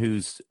someone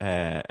who's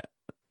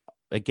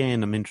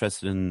again, I'm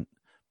interested in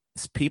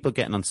people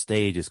getting on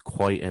stage is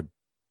quite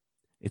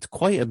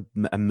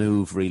a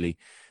move, really.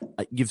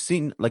 You've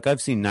seen, like,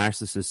 I've seen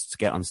narcissists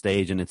get on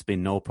stage and it's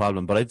been no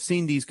problem, but I've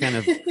seen these kind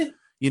of,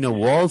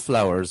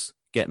 wallflowers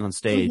getting on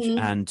stage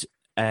and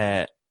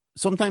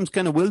sometimes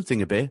kind of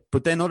wilting a bit,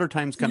 but then other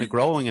times kind of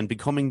growing and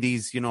becoming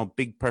these,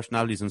 big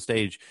personalities on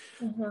stage.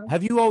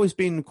 Have you always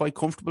been quite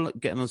comfortable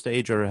getting on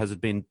stage, or has it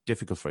been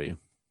difficult for you?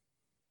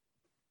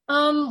 When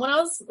I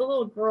was a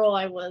little girl,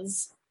 I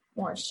was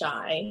more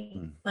shy.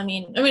 I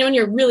mean, when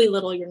you're really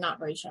little, you're not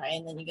very shy,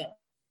 and then you get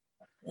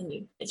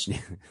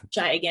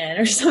shy again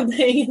or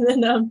something.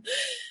 And then,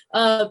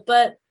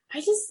 but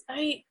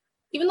I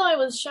even though I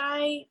was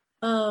shy,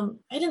 I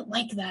didn't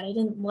like that. I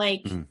didn't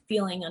like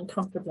feeling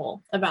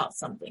uncomfortable about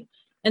something.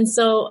 And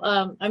so,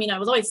 I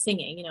was always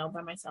singing,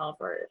 by myself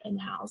or in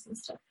the house and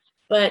stuff.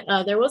 But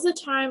there was a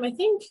time,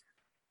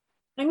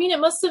 it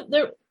must have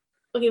there.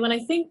 Okay, when I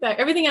think back,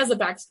 everything has a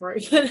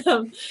backstory.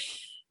 But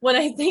when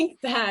I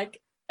think back,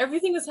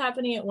 everything was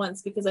happening at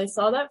once because I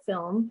saw that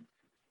film.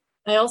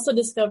 I also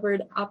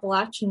discovered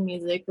Appalachian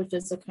music, which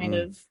is a kind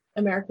of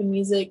American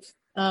music,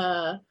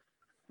 from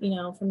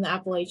the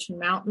Appalachian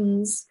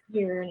Mountains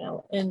here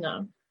in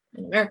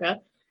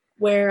America,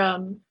 where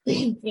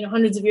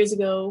hundreds of years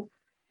ago,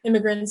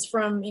 immigrants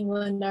from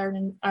England,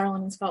 Ireland,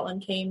 and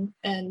Scotland came,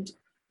 and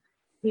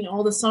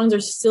all the songs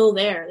are still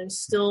there. They're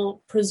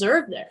still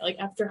preserved there, like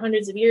after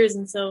hundreds of years.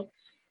 And so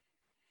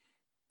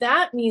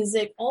that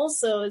music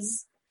also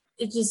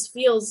it just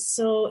feels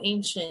so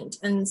ancient.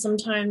 And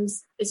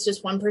sometimes it's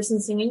just one person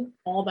singing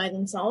all by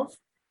themselves,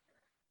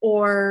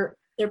 or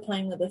they're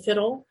playing with a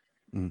fiddle,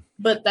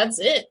 but that's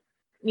it,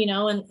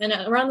 and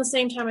around the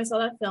same time I saw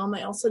that film,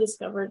 I also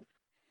discovered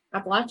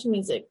Appalachian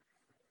music.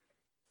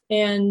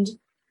 And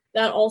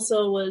that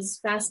also was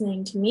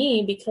fascinating to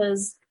me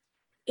because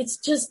it's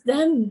just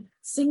them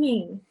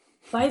singing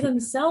by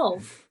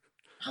themselves.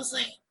 I was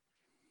like,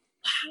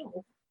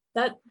 wow,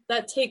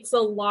 that takes a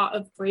lot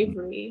of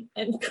bravery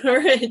and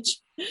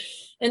courage.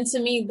 And to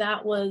me,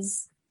 that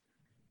was,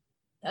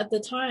 at the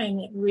time,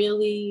 it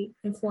really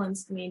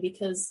influenced me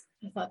because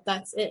I thought,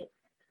 that's it.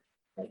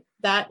 Like,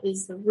 that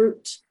is the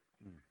root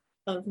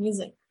of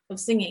music, of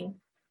singing,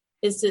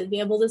 is to be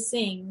able to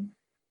sing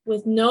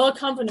with no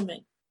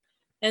accompaniment.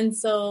 And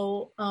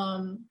so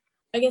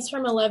I guess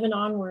from 11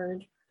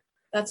 onward,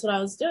 that's what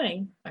I was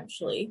doing,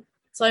 actually.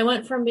 So I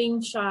went from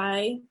being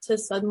shy to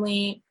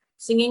suddenly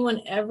singing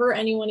whenever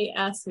anybody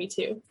asked me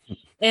to.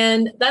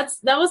 And that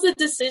was a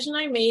decision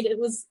I made.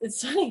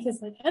 It's funny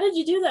because, like, how did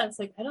you do that? It's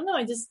like, I don't know.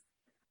 I just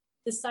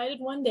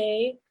decided one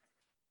day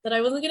that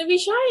I wasn't going to be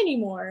shy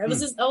anymore. I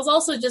was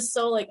also just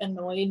so, like,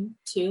 annoyed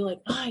too. Like,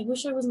 I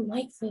wish I wasn't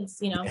like this,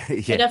 Yeah.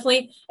 I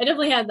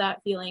definitely had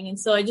that feeling. And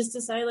so I just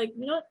decided, like,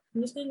 you know what?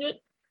 I'm just going to do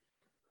it.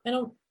 I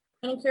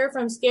don't care if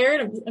I'm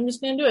scared. I'm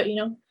just going to do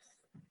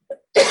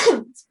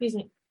it, Excuse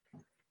me.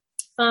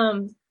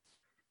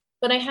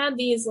 But I had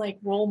these, like,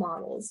 role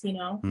models, in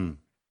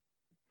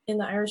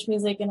the Irish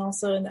music and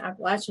also in the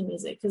Appalachian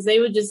music, because they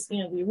would just,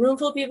 be a room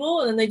full of people,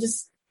 and then they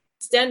just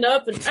stand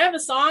up and I have a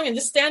song and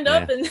just stand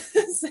up and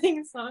sing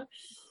a song.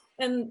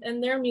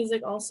 And their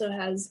music also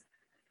has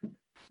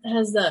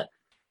that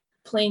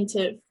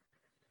plaintive,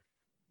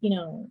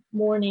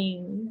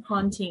 mourning,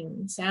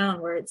 haunting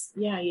sound where it's,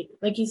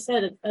 like you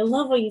said, I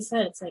love what you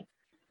said. It's like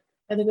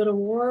either go to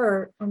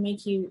war or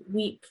make you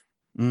weep,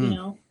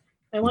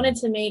 I wanted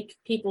to make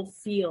people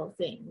feel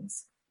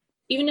things,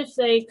 even if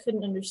they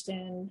couldn't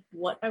understand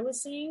what I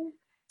was saying.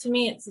 To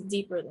me, it's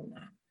deeper than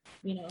that,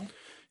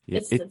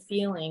 it's the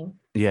feeling.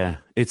 Yeah,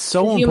 it's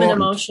so important. Human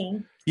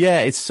emotion. Yeah,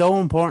 it's so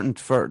important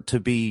to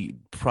be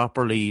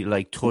properly,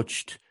 like,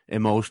 touched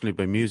emotionally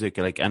by music,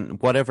 like,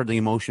 and whatever the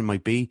emotion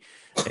might be.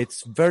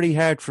 It's very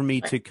hard for me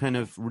to kind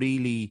of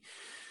really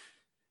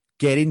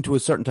get into a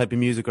certain type of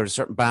music or a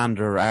certain band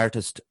or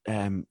artist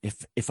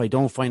if I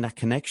don't find that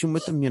connection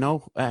with them,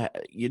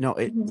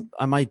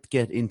 I might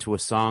get into a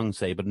song,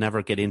 say, but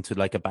never get into,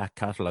 like, a back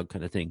catalogue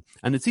kind of thing.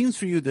 And it seems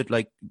for you that,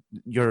 like,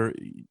 your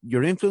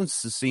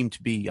influences seem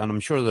to be, and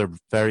I'm sure they're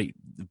very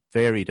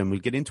varied, and we'll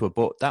get into it,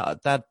 but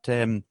that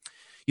the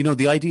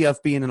idea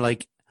of being in,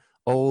 like,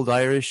 old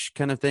Irish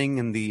kind of thing,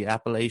 and the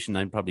Appalachian,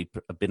 I probably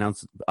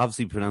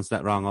obviously pronounced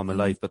that wrong all my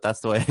life, but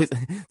that's the way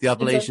the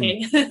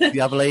Appalachian,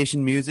 the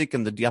Appalachian music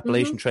and the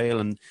Appalachian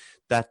Trail, and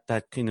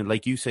that kind of,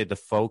 like you say, the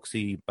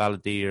folksy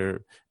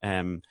balladeer,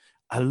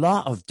 a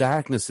lot of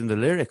darkness in the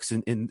lyrics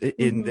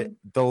in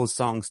those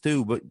songs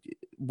too. But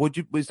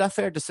was that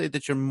fair to say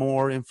that you're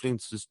more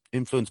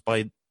influenced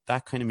by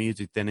that kind of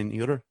music than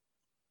any other?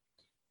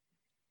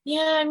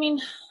 Yeah, I mean,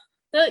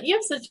 you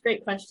have such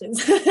great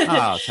questions.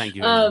 Thank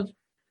you.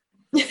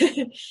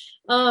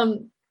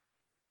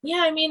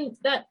 Yeah, I mean,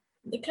 that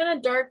the kind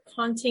of dark,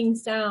 haunting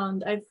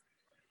sound, I've,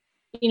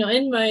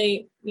 in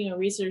my,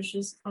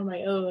 researches on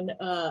my own,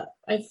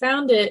 I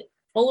found it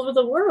all over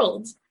the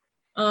world.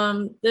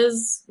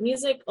 There's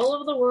music all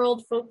over the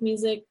world, folk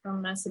music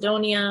from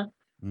Macedonia,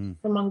 from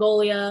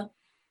Mongolia,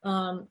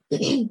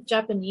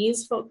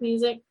 Japanese folk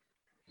music.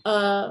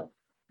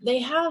 They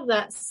have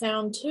that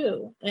sound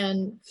too.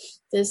 And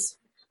it's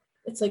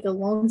like a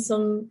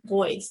lonesome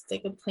voice,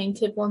 like a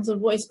plaintive, lonesome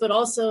voice, but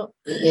also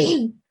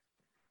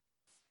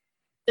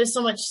there's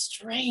so much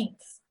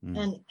strength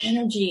and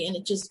energy, and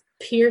it just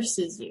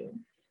pierces you.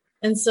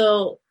 And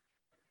so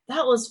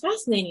that was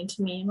fascinating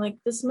to me. I'm like,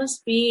 this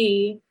must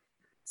be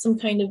some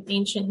kind of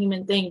ancient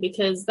human thing,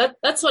 because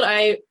that's what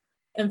I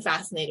am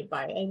fascinated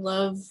by. I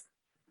love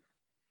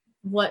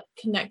what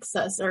connects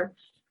us, or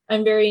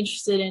I'm very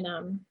interested in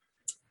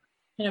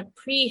kind of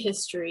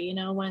prehistory,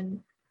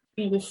 when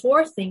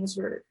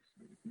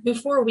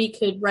before we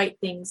could write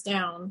things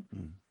down,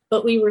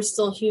 but we were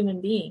still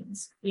human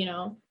beings,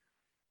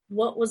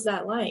 what was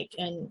that like?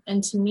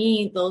 And to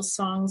me, those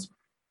songs,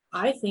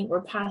 I think, were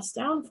passed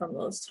down from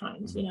those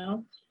times,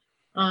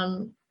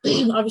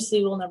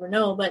 obviously we'll never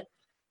know, but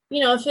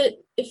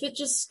if it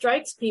just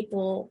strikes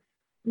people,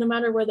 no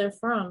matter where they're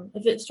from,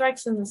 if it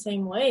strikes in the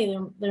same way,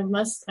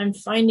 I'm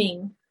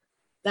finding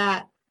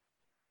that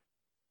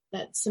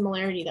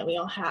similarity that we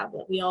all have,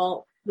 that we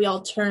all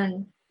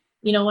turn,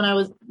 when I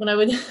would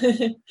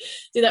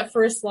do that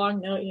first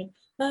long note,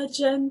 a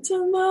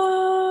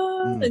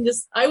gentleman, and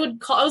just, I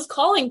was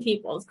calling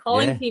people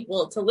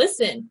to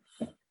listen,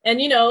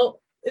 and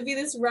it'd be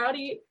this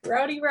rowdy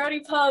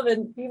pub,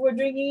 and people were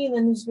drinking,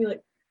 and just be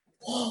like,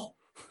 whoa,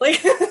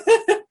 like,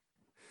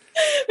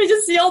 we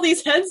just see all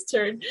these heads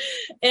turn,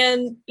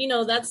 and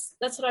that's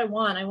what I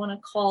want. I want to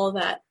call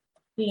that,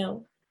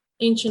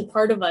 ancient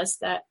part of us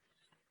that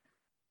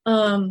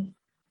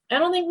I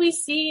don't think we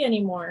see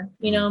anymore,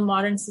 in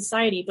modern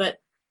society, but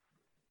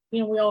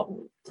we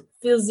all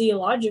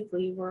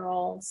physiologically, we're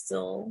all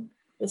still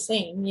the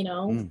same,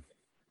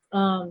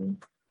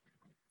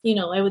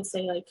 I would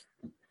say, like,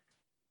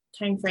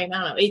 time frame, I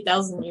don't know,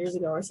 8,000 years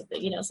ago or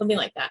something, something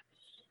like that.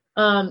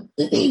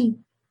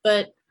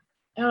 But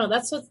I don't know,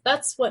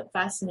 that's what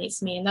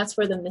fascinates me, and that's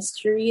where the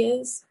mystery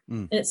is.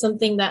 And it's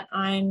something that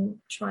I'm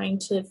trying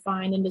to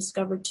find and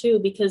discover too,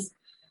 because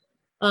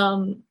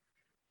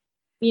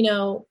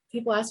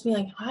people ask me,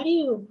 like, why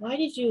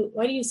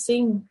do you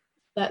sing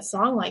that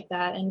song like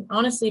that? And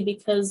honestly,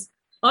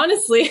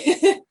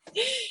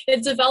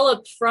 it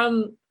developed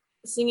from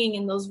singing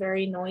in those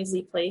very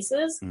noisy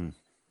places.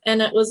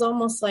 And it was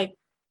almost like,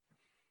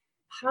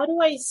 how do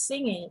I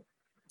sing it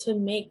to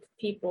make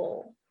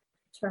people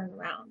turn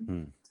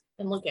around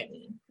and look at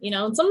me?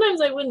 And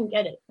sometimes I wouldn't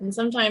get it, and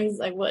sometimes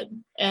I would.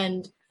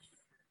 And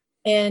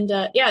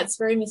yeah, it's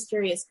very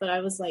mysterious, but I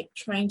was like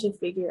trying to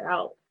figure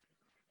out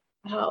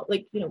how,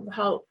 like,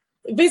 how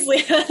basically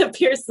how to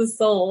pierce the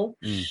soul.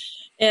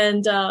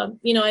 And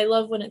I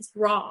love when it's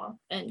raw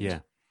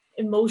and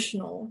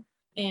emotional,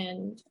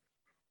 and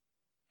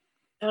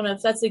I don't know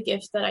if that's a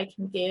gift that I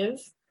can give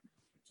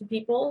to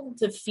people,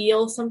 to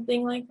feel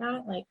something like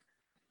that, like,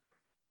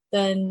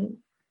 then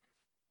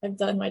I've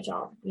done my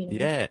job.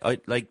 Yeah, I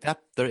like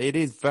that. It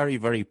is very,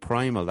 very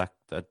primal, that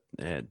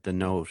the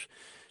note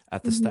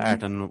at the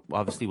start, and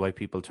obviously why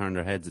people turn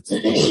their heads. It's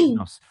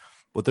us.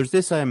 But there's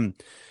this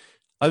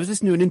I was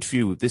listening to an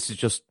interview. This is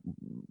just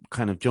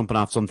kind of jumping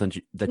off something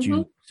that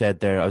you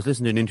said there. I was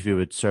listening to an interview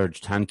with Serge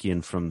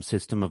Tankian from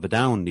System of a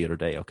Down the other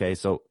day. Okay,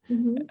 so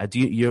do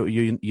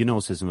you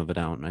know System of a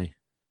Down, right?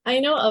 I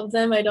know of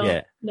them. I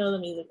don't know the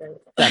music very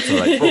well. That's all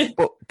right.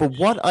 But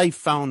what I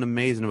found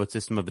amazing about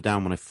System of a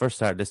Down when I first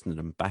started listening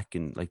to them back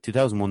in like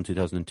 2001,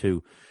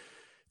 2002,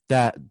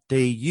 that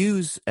they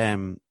use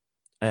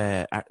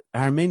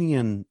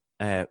Armenian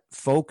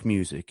folk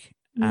music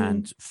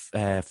and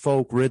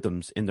folk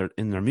rhythms in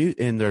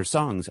their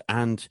songs,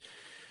 and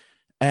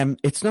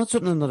it's not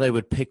something that I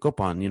would pick up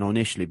on,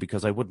 initially,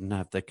 because I wouldn't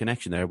have the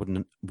connection there. I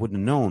wouldn't have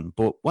known.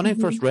 But when I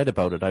first read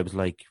about it, I was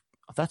like,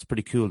 oh, that's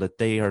pretty cool that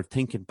they are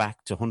thinking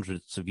back to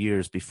hundreds of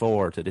years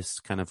before, to this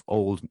kind of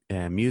old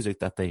music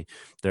that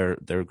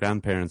their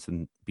grandparents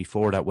and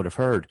before that would have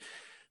heard.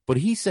 But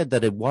he said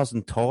that it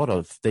wasn't thought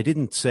of. They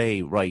didn't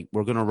say, right,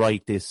 we're going to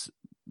write this,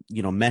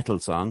 metal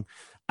song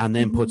and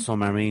then put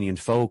some Armenian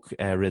folk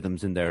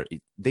rhythms in there.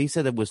 They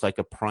said it was like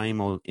a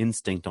primal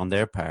instinct on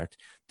their part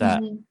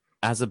that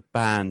as a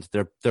band,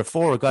 they're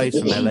four guys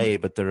from LA,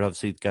 but they're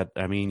obviously got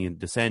Armenian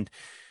descent,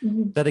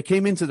 that it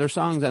came into their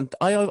songs. And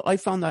I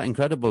found that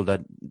incredible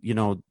that,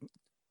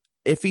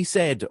 if he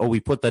said, oh, we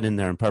put that in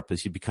there on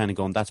purpose, you'd be kind of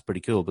going, that's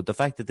pretty cool. But the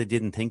fact that they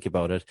didn't think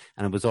about it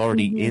and it was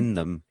already in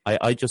them, I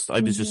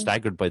was just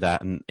staggered by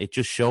that. And it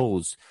just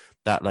shows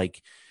that,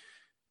 like,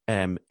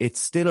 it's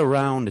still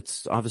around.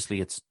 It's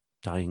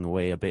dying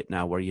away a bit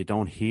now, where you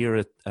don't hear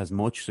it as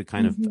much. The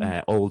kind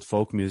of old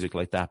folk music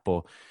like that,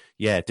 but.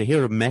 Yeah, to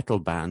hear a metal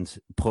band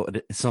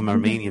put some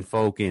Armenian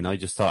folk in, I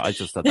just thought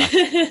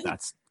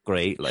that's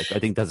great. Like, I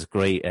think that's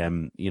great,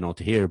 to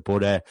hear.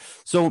 But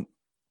so,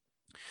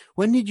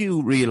 when did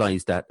you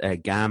realize that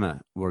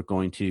Gamma were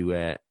going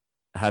to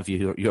have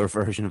your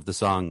version of the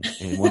song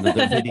in one of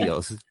their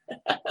videos?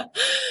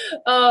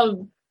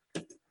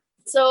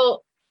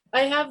 So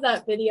I have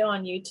that video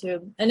on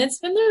YouTube, and it's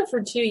been there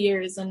for 2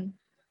 years, and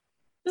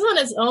just on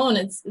its own,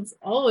 it's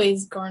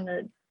always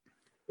garnered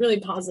really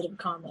positive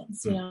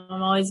comments.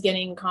 I'm always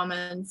getting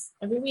comments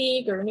every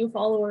week, or new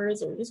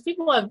followers, or just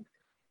people have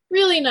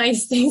really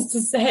nice things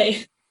to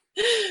say.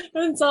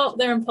 When it's out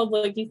there in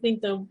public, you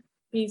think there'll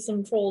be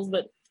some trolls,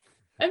 but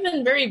I've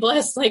been very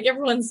blessed. Like,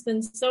 everyone's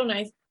been so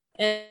nice,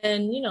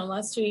 and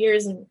last 2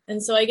 years,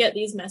 and so I get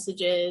these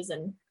messages,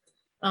 and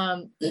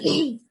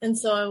and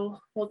so I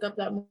woke up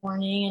that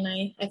morning,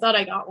 and I thought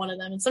I got one of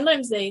them, and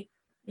sometimes they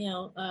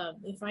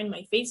find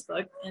my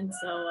Facebook, and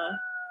so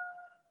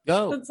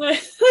go. That's why.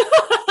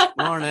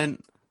 Morning.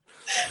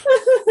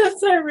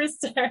 That's our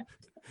rooster.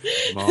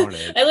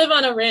 Morning. I live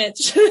on a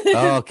ranch.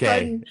 Oh,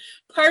 okay.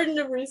 Pardon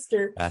the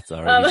rooster. That's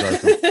all right.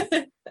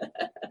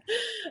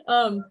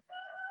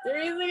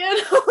 There he is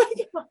again. Oh my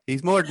god.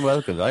 He's more than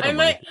welcome. I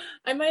might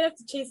have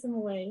to chase him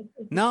away.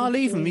 No,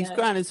 leave him. He's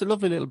grand. It's a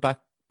lovely little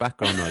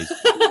background noise.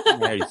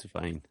 Yeah, he's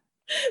fine.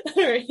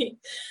 All right.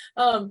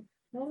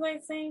 What was I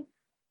saying?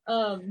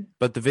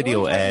 But the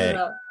video,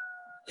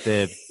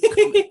 the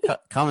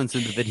comments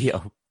in the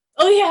video.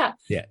 Oh yeah.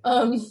 Yeah.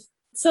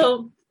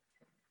 So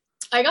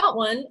I got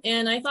one,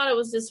 and I thought it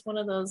was just one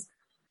of those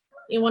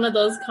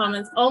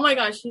comments. Oh my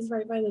gosh, he's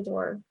right by the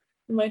door.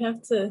 You might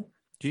have to.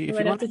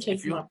 Have to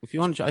chase him up. If you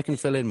want, I can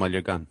fill in while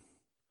you're gone.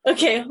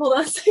 Okay, hold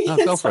on a second.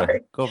 No, go for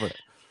it.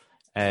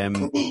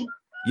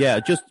 Yeah,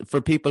 just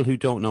for people who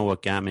don't know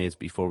what Gamma is,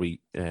 before we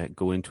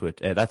go into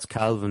it, that's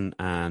Calvin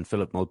and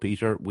Philip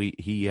Mulpeter.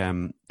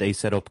 They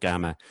set up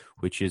Gamma,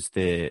 which is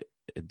the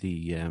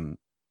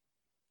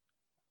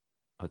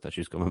I thought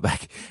she was coming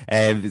back.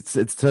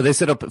 So they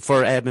set up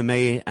for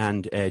MMA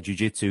and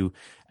jiu-jitsu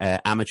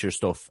amateur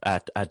stuff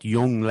at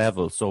young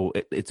levels. So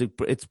it's a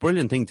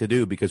brilliant thing to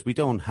do, because we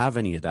don't have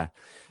any of that.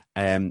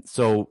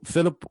 So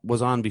Philip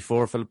was on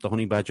before, Philip the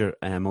Honey Badger,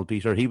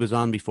 Mulpeter. He was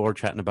on before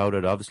chatting about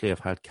it. Obviously, I've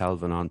had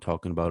Calvin on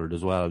talking about it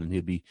as well, and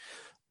he'll be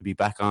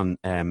back on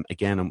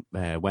again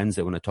on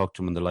Wednesday when I talk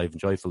to him on the Live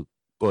and Joyful.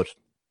 But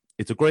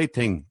it's a great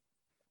thing.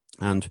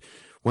 And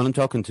when I'm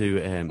talking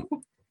to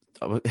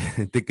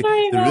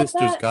the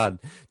rooster's gone.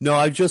 No,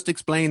 I was just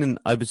explaining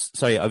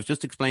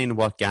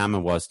what Gamma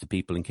was to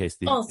people in case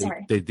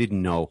they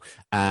didn't know.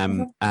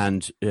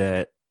 And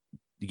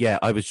yeah,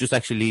 I was just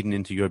actually leading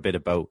into your bit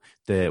about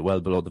the Well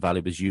Below the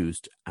Valley was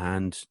used,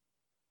 and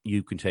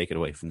you can take it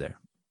away from there.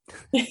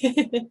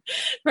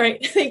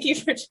 Right. Thank you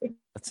for doing.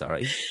 That's all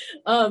right.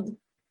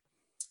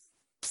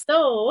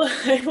 So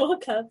I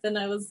woke up, and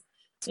it was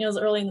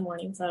early in the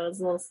morning, so I was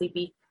a little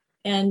sleepy.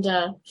 And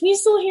can you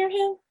still hear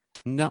him?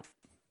 No.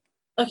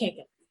 Okay,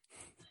 good.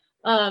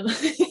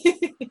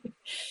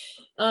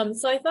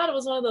 So I thought it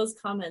was one of those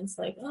comments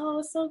like, "Oh,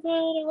 it's so good,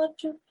 I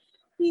loved your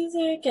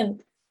music,"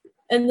 and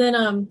then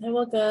I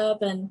woke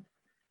up and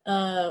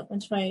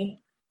went to my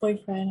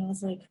boyfriend, and I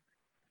was like,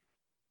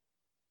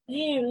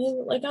 "Hey,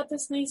 I got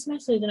this nice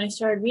message," and I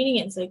started reading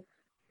it. It's like,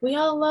 "We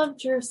all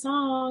loved your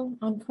song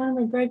on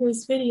Conor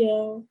McGregor's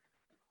video.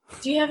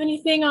 Do you have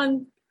anything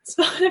on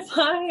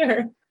Spotify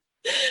or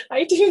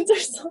iTunes or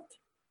something?"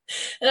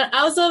 And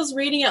as I was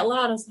reading it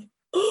loud, I was like,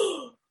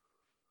 "Oh,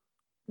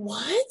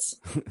 what?"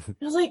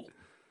 I was like,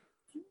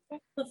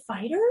 "The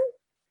fighter?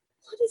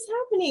 What is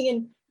happening?"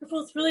 And we're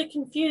both really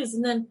confused.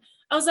 And then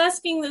I was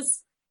asking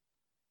this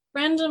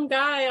random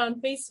guy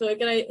on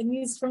Facebook, and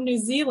he's from New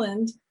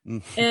Zealand.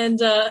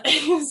 And I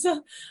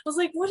was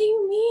like, "What do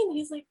you mean?"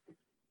 He's like,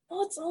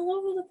 "Oh, it's all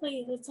over the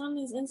place. It's on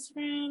his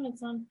Instagram.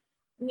 It's on,"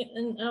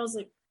 and I was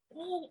like,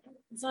 "What?"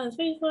 It's on his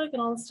Facebook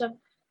and all this stuff.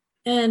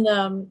 And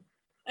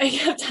I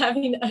kept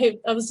I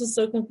was just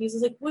so confused. I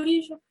was like, what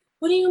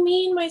do you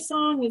mean my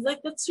song? He's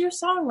like, "That's your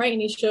song, right?"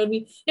 And he showed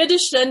me. He had to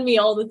send me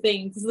all the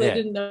things because I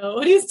didn't know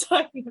what he was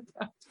talking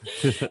about.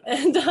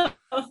 And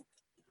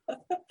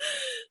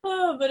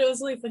but it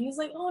was really fun. He's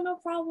like, "Oh, no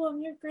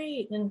problem. You're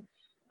great." And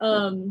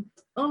oh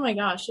my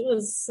gosh, it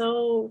was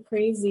so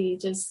crazy.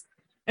 Just,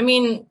 I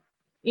mean,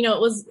 it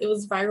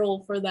was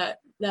viral for that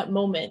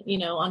moment,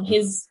 on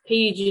his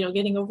page,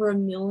 getting over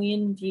 1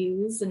 million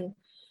views, and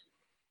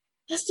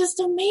that's just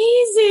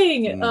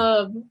amazing.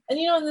 And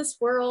in this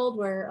world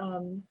where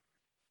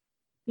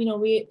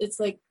it's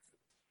like,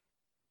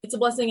 it's a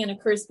blessing and a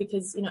curse,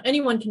 because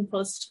anyone can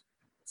post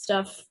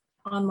stuff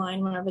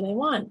online whenever they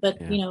want,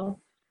 but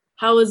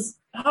how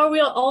are we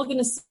all going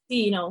to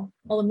see all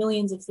the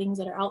millions of things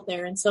that are out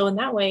there? And so in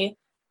that way,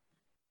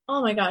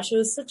 oh my gosh, it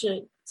was such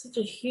a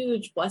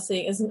huge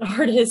blessing as an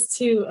artist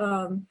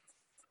to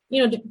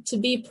to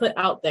be put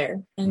out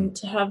there, and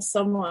to have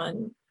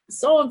someone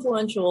so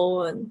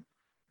influential and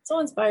so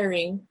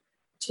inspiring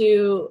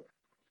to,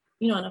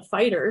 and a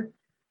fighter,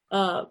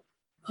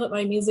 put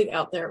my music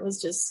out there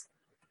was just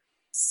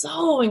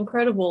so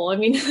incredible. I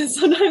mean,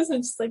 sometimes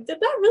I'm just like, did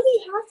that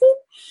really happen?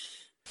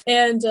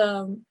 And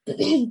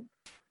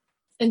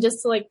and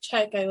just to like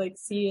check, I like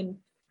see, and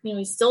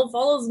he still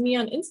follows me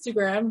on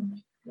Instagram.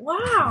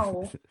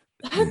 Wow,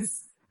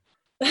 that's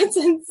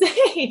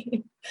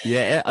insane.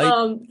 Yeah,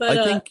 but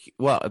I think,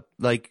 well,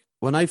 like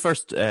when I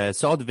first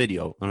saw the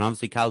video, and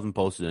obviously Calvin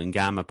posted it and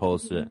Gamma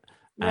posted it,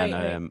 right,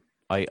 and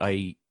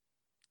I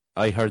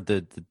heard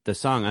the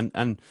song,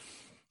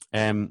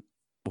 and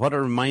what it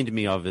reminded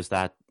me of is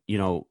that,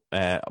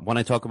 when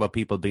I talk about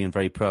people being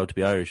very proud to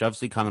be Irish,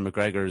 obviously Conor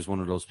McGregor is one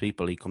of those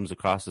people. He comes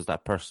across as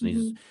that person.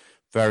 He's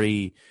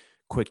very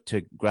quick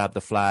to grab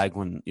the flag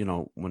when he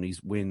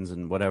wins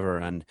and whatever.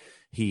 And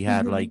he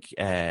had like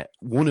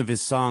one of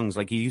his songs,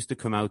 like he used to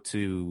come out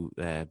to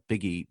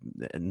Biggie,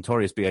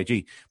 Notorious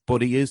B.I.G.,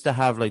 but he used to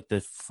have like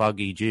the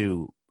Foggy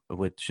Dew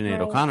with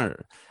Sinead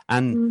O'Connor,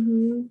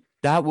 and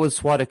that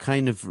was what it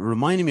kind of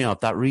reminded me of.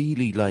 That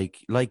really,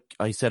 like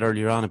I said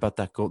earlier on about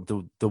that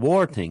the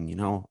war thing,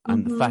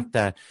 and the fact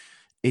that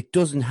it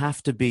doesn't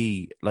have to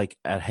be like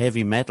a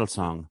heavy metal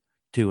song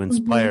to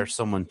inspire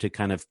someone to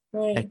kind of,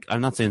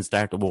 I'm not saying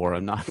start a war.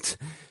 I'm not,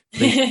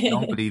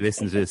 nobody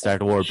listens to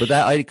start a war, but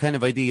that kind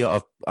of idea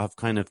of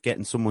kind of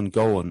getting someone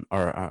going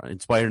or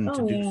inspiring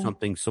them to do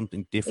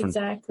something different.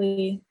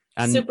 Exactly.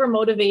 And super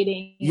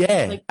motivating.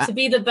 Like to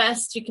be the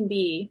best you can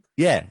be.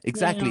 Yeah,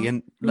 exactly.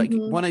 And like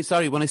when I saw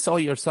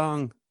your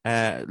song,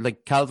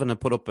 like Calvin had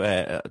put up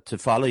to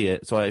follow you,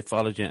 so I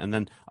followed you, and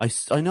then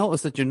I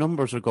noticed that your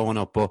numbers are going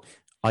up, but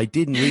I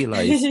didn't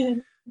realize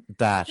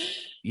that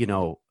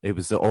it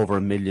was over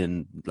 1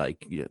 million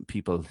like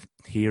people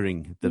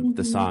hearing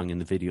the song in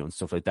the video and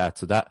stuff like that.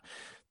 So that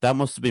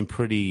must have been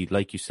pretty,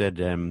 like you said,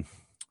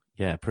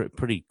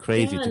 pretty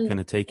crazy to kind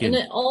of take in.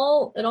 And it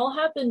all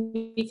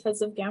happened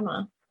because of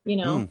Gamma. They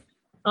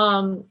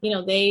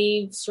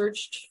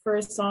searched for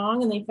a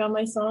song and they found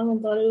my song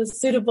and thought it was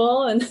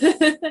suitable, and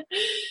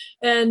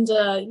and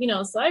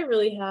so I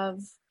really have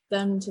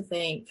them to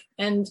thank.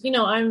 And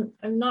I'm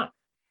not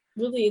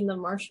really in the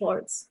martial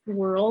arts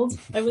world,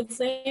 I would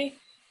say,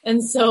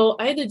 and so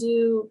I had to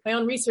do my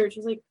own research. I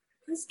was like,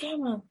 who's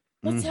Gamma?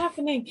 What's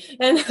happening?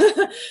 And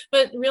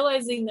but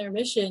realizing their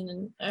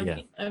mission,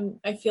 and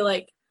I feel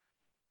like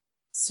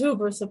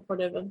super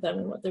supportive of them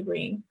and what they're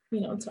bringing,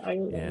 to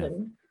Ireland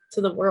and to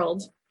the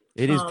world.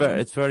 It is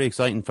it's very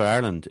exciting for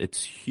Ireland.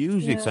 It's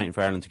hugely exciting for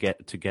Ireland to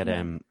get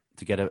a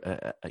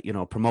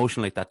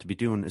promotion like that to be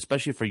doing,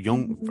 especially for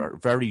for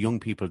very young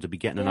people to be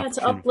getting an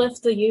opportunity. To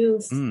uplift the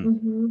youth.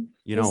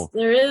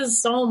 There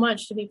is so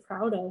much to be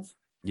proud of.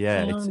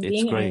 Yeah,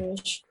 it's great.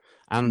 Irish.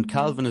 And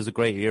Calvin is a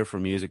great ear for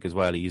music as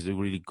well. He's a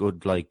really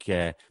good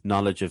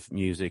knowledge of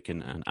music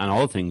and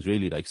all things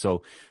really. Like,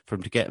 so for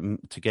him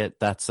to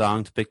get that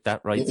song, to pick that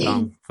right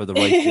song for the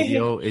right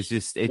video, is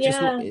just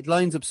it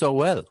lines up so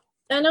well.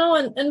 I know,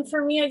 and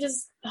for me,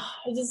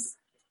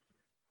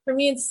 for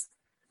me, it's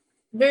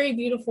a very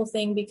beautiful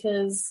thing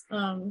because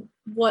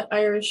what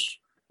Irish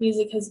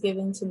music has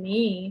given to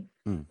me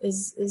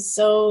is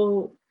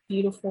so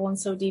beautiful and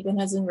so deep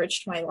and has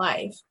enriched my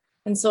life.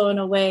 And so in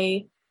a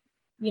way,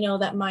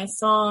 that my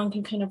song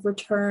can kind of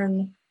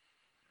return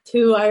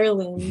to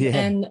Ireland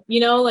and,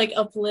 like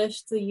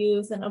uplift the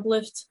youth and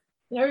uplift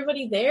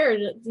everybody there,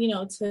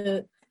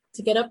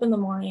 to get up in the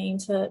morning,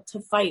 to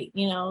fight,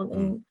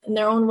 in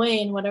their own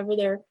way, and whatever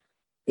they're,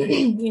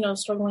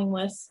 struggling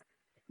with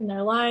in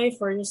their life,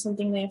 or just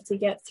something they have to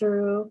get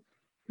through.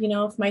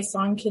 If my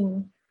song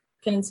can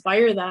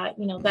inspire that,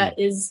 that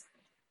is,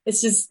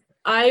 it's just,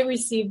 I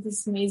received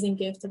this amazing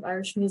gift of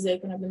Irish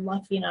music, and I've been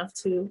lucky enough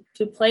to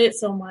play it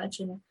so much,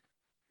 and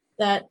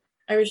that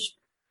Irish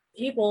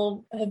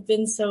people have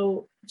been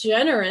so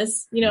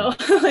generous,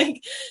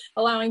 like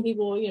allowing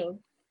people,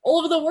 all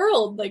over the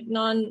world, like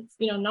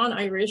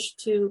non-Irish,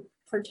 to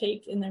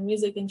partake in their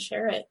music and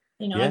share it.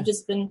 I've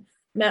just been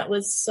met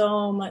with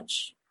so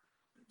much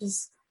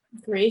just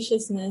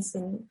graciousness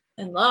and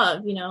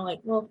love, like,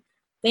 well,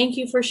 thank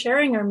you for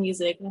sharing our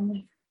music. And I'm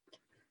like,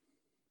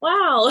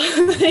 wow,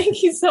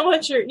 thank you so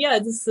much for,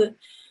 just the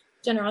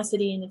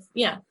generosity. And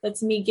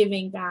that's me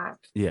giving back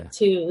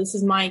too. This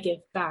is my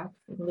gift back,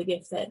 the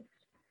gift that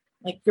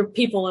like your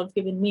people have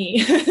given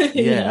me.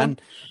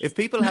 And if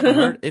people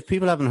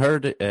haven't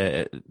heard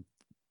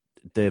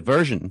the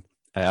version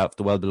of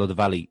The Well Below the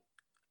Valley,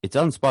 it's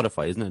on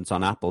Spotify, isn't it? It's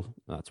on Apple.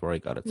 That's where I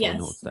got it. So I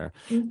know it's there.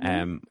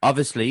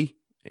 Obviously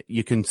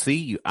you can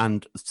see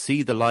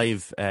the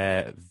live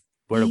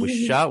where it was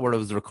shot, where it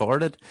was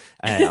recorded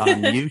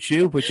on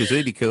YouTube, which is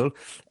really cool.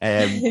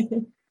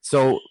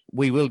 So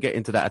we will get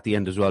into that at the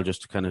end as well,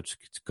 just to kind of,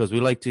 because we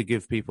like to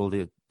give people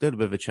the little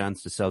bit of a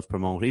chance to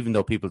self-promote, even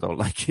though people don't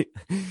like it.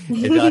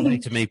 It does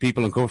like to make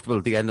people uncomfortable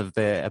at the end of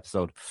the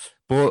episode.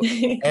 But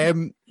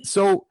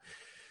so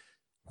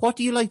what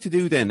do you like to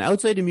do then?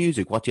 Outside of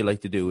music, what do you like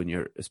to do in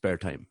your spare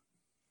time?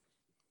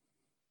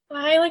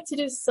 I like to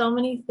do so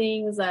many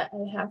things that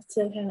I have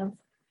to kind of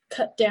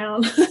cut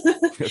down.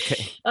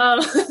 Okay. No,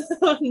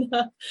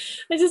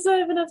 I just don't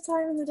have enough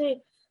time in the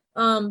day.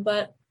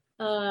 But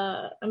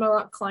I'm a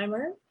rock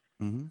climber.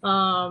 Mm-hmm.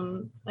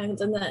 I haven't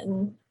done that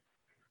in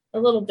a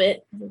little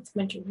bit. It's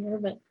winter here,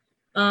 but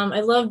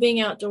I love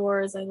being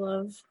outdoors. I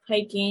love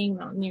hiking,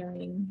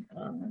 mountaineering.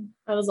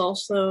 I was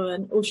also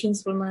an ocean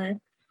swimmer,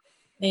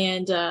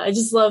 and I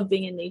just love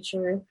being in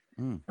nature.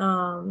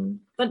 Mm.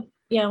 But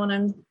yeah, when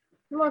I'm in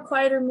a more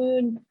quieter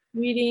mood,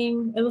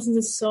 reading, I listen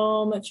to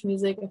so much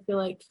music. I feel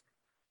like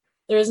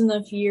there isn't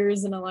enough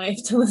years in a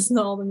life to listen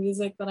to all the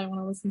music that I want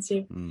to listen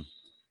to.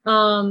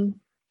 Mm.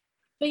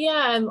 But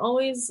yeah, I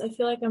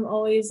feel like I'm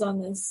always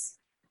on this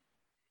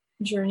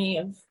journey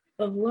of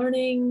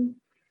learning,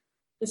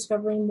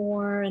 discovering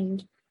more,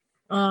 and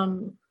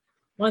one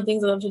of the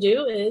things I love to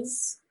do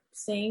is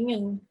sing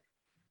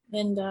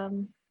and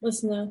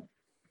listen to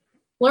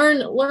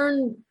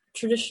learn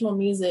traditional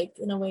music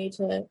in a way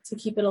to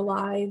keep it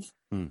alive,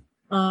 Mm.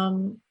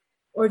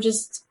 or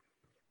just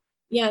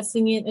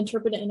sing it,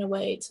 interpret it in a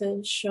way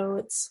to show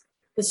it's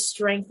the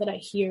strength that I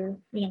hear,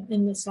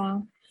 in the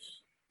song.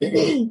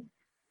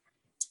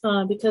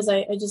 Because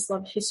I just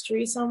love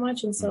history so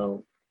much, and Mm.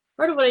 so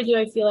part of what I do,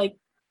 I feel like,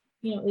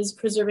 is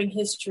preserving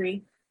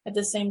history at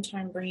the same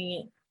time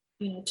bringing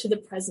it, to the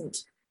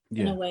present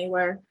in a Yeah. way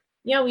where,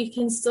 we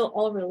can still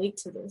all relate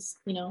to this,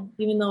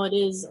 even though it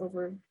is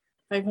over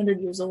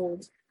 500 years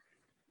old,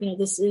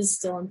 this is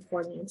still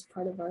important. It's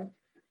part of our,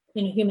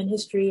 human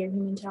history or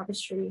human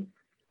tapestry.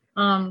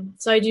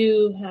 So I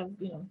do have,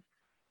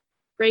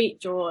 great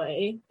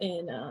joy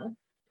in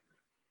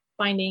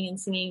finding and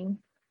singing,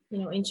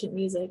 ancient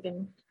music.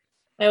 And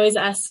I always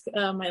ask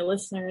my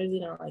listeners,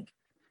 like,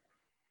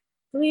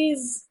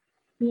 please,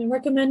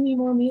 recommend me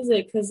more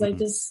music, because I'm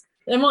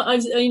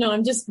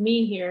just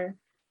me here,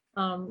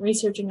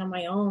 researching on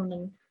my own,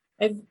 and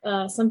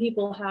I've some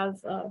people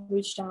have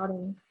reached out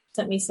and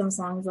sent me some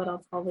songs that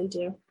I'll probably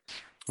do.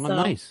 Oh, So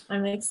nice.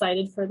 I'm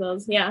excited for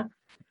those. Yeah.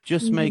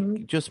 Just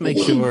Mm-hmm. make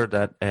sure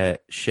that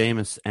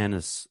Seamus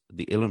Ennis,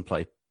 the uilleann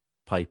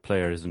pipe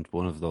player, isn't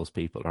one of those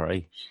people. All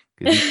right,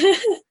 because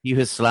he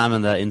was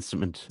slamming that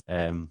instrument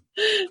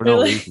for no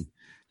Really? reason.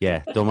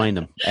 Yeah, don't mind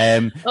him.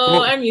 Oh,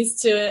 But I'm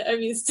used to it.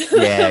 I'm used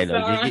to yeah, the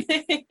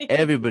look,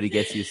 everybody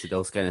gets used to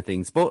those kind of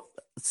things. But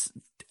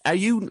are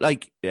you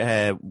like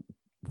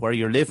where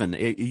you're living? Are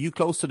you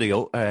close to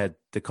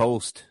the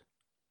coast?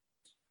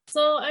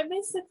 So I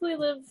basically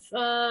live.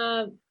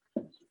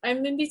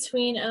 I'm in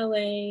between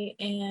LA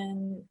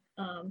and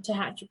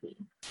Tehachapi,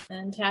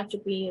 and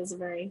Tehachapi is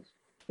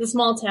a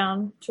small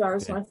town 2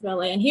 hours Yeah. north of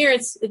LA, and here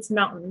it's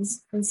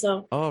mountains, and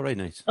so Oh, right,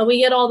 nice. we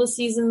get all the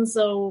seasons.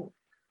 So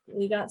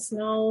we got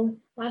snow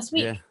last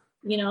Yeah.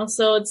 week,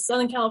 so it's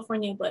Southern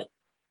California, but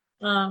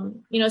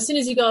as soon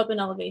as you go up in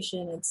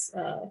elevation, it's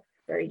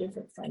very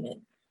different climate.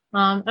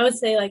 I would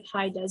say like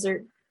high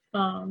desert.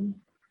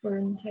 We're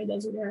in high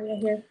desert area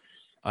here.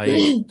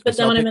 I But then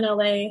saw a when I'm pic. in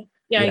LA, I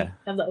Yeah.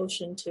 have the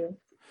ocean too.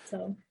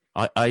 So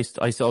I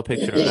saw a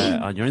picture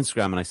on your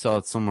Instagram, and I saw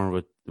it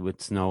somewhere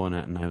with snow in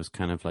it, and I was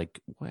kind of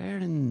like, where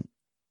in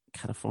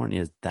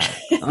California is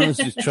that? I was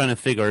just trying to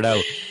figure it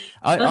out.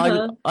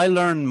 uh-huh. I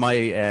learned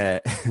my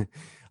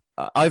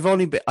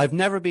I've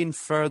never been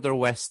further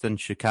west than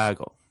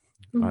Chicago.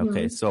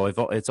 Okay, Mm-hmm. so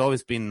it's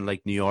always been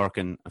like New York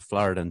and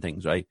Florida and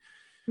things, right?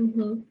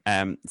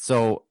 Mm-hmm.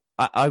 So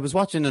I was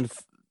watching, and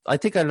I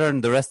think I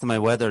learned the rest of my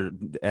weather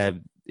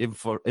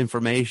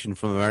information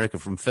from America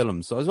from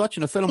films. So I was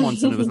watching a film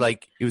once, and it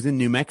was in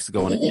New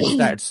Mexico, and it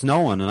started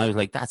snowing, and I was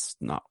like,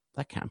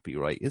 that can't be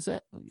right, is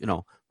it? It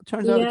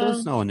turns out it does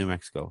Yeah. snow in New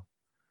Mexico.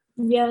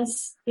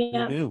 Yes. Who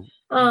Yeah. knew?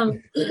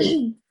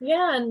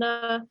 Yeah, and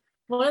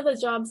one of the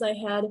jobs I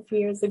had a few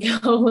years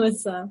ago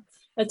was a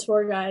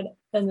tour guide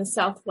in the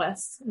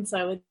Southwest, and so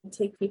I would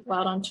take people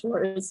out on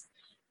tours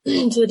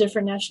to the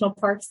different national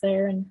parks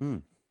there, and Hmm.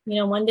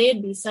 one day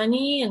it'd be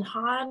sunny and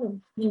hot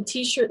and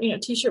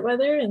t-shirt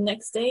weather, and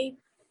next day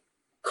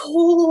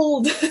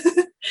cold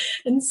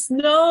and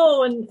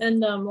snow,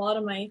 and a lot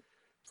of my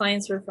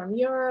clients were from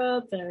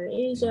Europe or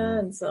Asia, Mm.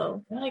 and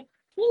so they're like,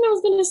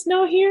 it's gonna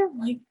snow here. I'm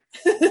like,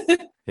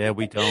 Yeah,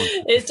 we don't.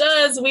 it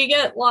does. We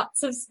get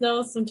lots of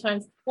snow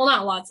sometimes. Well,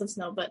 not lots of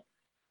snow, but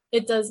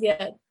it does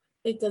get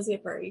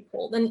very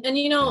cold. And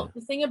Yeah.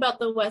 the thing about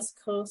the West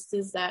Coast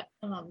is that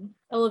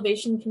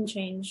elevation can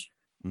change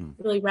Mm.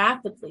 really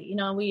rapidly.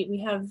 We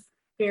have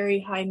very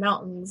high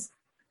mountains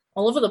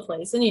all over the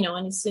place, and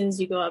as soon as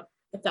you go up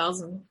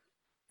 1,000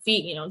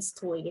 feet, it's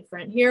totally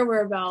different. Here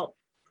we're about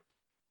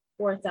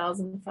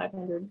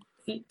 4,500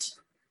 feet.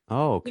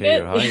 Oh, You okay,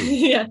 you're get high.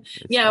 yeah,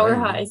 It's yeah, high, we're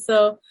yeah. high.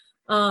 So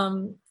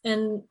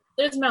and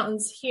there's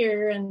mountains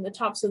here, and the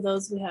tops of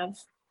those we have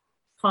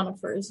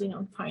conifers,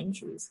 pine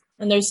trees,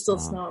 and there's still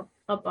Oh, snow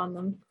up on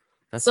them.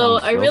 that So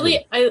sounds I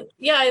really,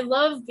 lovely. I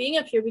love being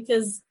up here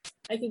because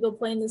I could go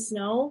play in the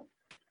snow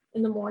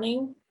in the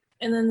morning,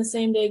 and then the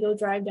same day go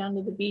drive down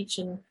to the beach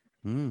and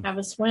Mm. have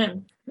a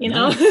swim.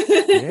 Nice.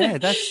 Yeah,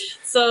 that's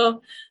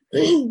So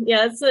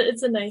yeah,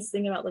 it's a nice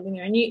thing about living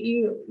here, and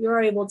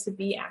you're able to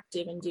be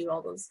active and do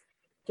all those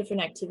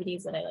different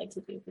activities that I like to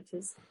do,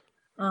 because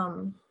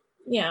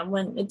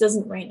when it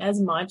doesn't rain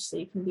as much, so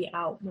you can be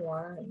out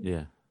more, and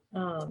yeah.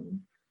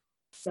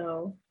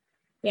 So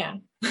yeah,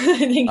 I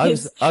think I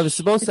was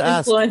supposed it's to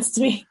ask. influenced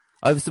me.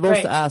 I was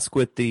supposed to Right. ask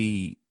with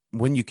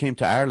when you came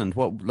to Ireland,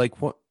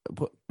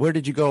 where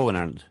did you go in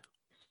Ireland?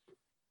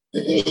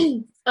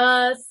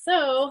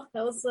 So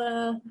that was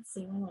let's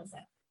see, when was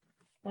that?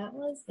 That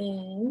was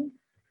in,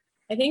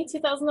 I think,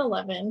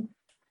 2011.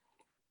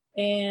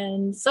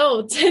 And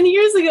so 10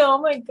 years ago,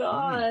 oh my Mm.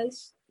 gosh,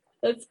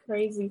 that's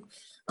crazy.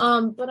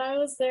 But I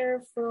was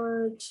there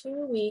for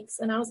 2 weeks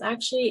and I was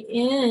actually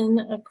in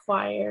a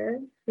choir.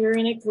 We were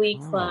in a glee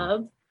Oh,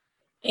 club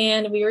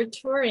and we were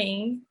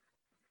touring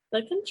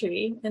the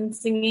country and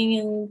singing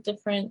in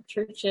different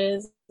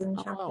churches and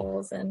oh wow.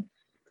 chapels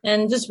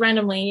and just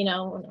randomly,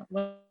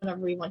 whenever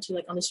we went to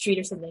like on the street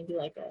or something, do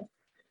like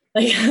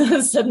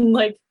a sudden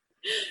like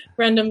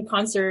random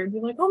concert, be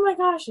like, oh my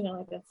gosh,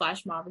 like a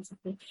flash mob or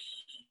something.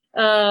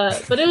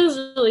 But it was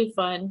really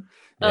fun.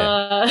 Yeah.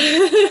 Uh,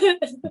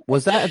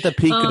 Was that at the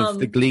peak of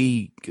the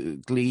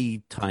um,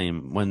 Glee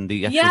time when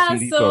the actual yeah.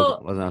 TV program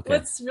So was okay?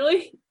 what's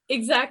really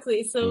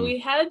exactly? So Mm. we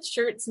had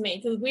shirts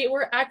made because we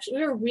were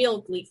a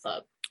real Glee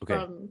club Okay.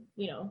 from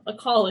a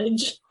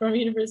college from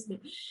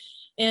university,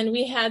 and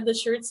we had the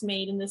shirts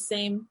made in the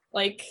same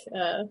like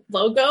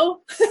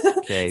logo,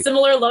 Okay.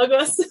 similar logo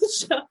as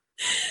the show.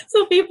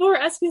 So people were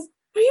asking us,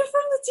 "Are you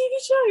from the TV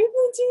show? Are you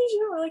from the TV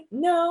show?" We're like,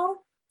 "No,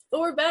 but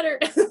we're better."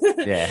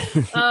 Yeah.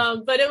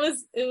 But it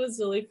was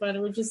really fun.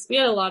 We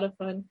had a lot of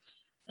fun.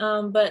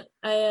 But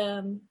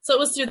so it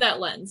was through that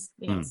lens,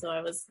 Mm. so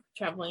I was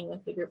traveling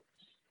with the group.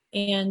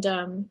 And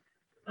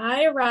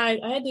I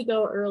arrived, I had to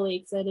go early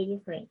because I had a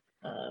different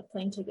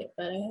plane ticket,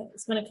 but I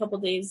spent a couple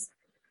days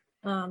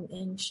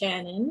in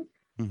Shannon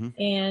Hmm.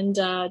 and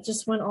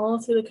just went all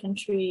through the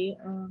country,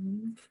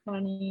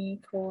 Connie,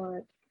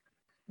 Cork,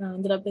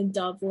 ended up in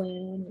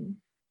Dublin.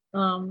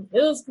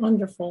 It was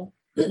wonderful.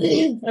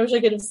 I wish I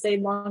could have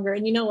stayed longer.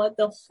 And you know what?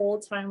 The whole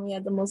time we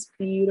had the most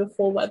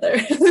beautiful weather.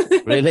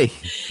 Really?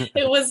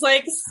 It was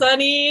like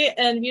sunny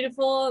and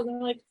beautiful. And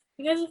they're like,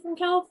 "You guys are from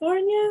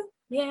California?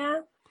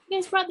 Yeah. You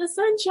guys brought the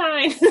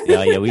sunshine."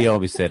 Yeah, yeah, we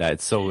always say that.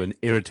 It's so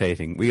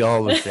irritating. We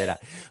always say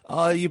that.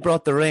 Oh, you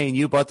brought the rain,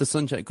 you brought the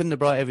sunshine. Couldn't have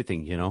brought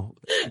everything, you know.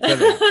 You could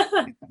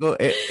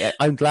have,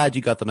 I'm glad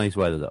you got the nice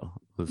weather, though.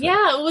 We'll say.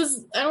 Yeah, it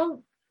was.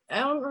 I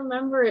don't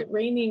remember it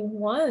raining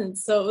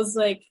once, so it was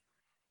like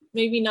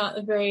maybe not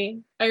a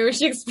very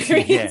Irish Yeah,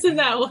 experience in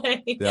that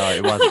way. no,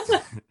 it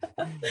wasn't.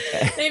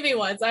 Maybe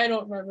once, I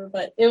don't remember,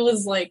 but it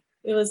was like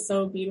it was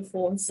so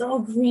beautiful and so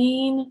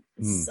green.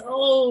 It's Mm.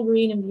 so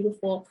green and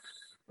beautiful.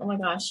 Oh my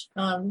gosh.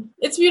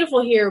 It's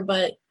beautiful here,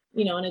 but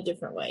in a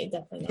different way.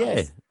 Definitely not Yeah.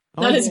 as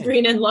Oh, not as yeah.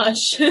 green and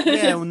lush.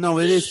 Yeah, well, no,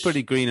 it is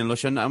pretty green and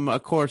lush, and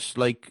of course,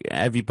 like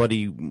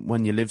everybody,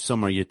 when you live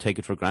somewhere, you take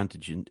it for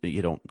granted.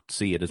 You don't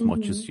see it as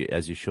much Hmm.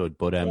 as you should.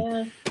 But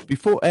Yeah.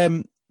 before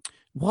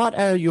what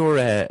are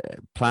your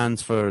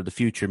plans for the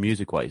future,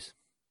 music wise?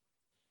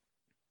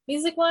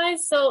 Music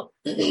wise, so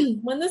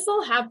when this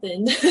all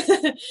happened,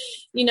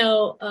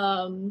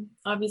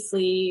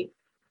 obviously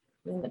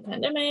in the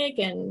pandemic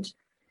and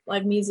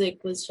live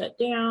music was shut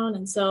down.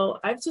 And so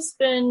I've just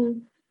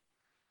been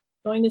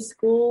going to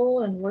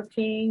school and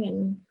working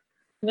and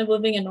kind of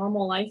living a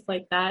normal life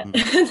like that.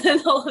 Mm. And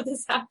then all of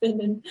this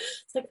happened and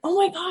it's like, oh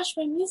my gosh,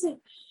 my music.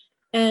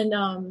 And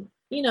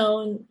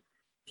and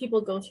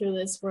people go through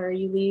this where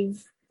you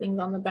leave things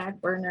on the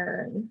back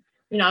burner. And,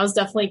 I was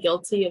definitely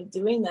guilty of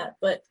doing that.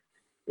 But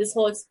this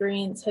whole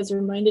experience has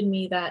reminded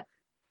me that,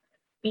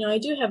 I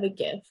do have a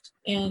gift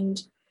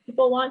and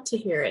people want to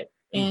hear it.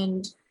 Mm.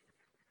 And,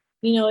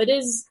 it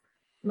is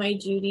my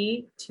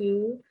duty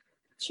to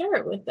share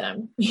it with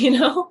them, and,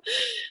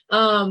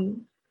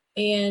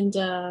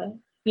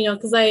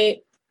 because I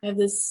have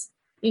this,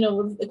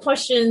 the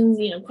questions,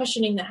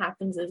 questioning that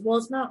happens is, well,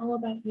 it's not all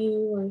about you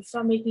or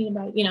stop making it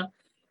about,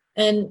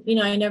 and,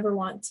 I never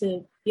want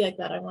to be like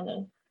that. I want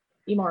to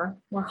be more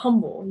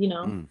humble,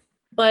 Mm.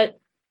 but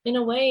in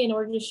a way, in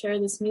order to share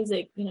this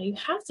music, you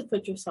have to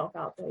put yourself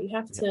out there. You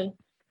have Yeah. to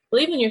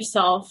believe in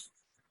yourself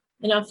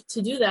enough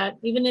to do that,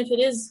 even if it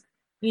is,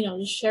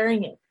 just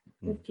sharing it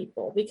Mm. with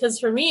people. Because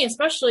for me,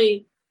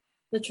 especially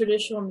the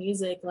traditional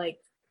music like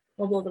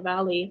Mobile of the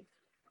Valley,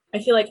 I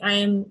feel like I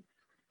am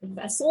a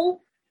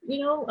vessel,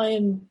 I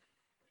am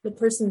the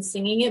person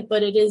singing it,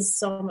 but it is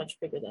so much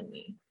bigger than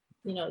me.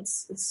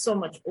 It's so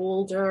much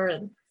older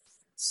and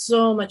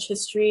so much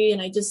history.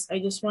 And I just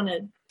want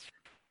to,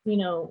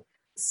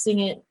 sing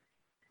it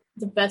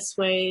the best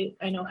way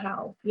I know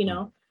how,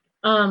 Mm.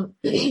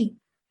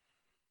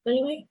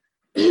 Anyway,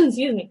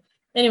 excuse me.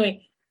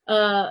 Anyway,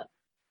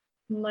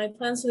 my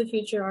plans for the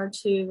future are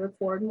to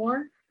record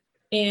more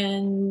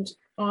and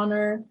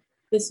honor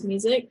this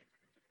music.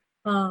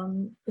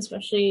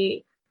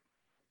 Especially,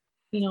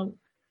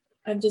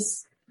 I've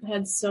just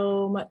had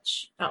so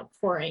much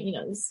outpouring,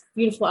 this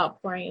beautiful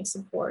outpouring of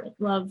support and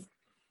love,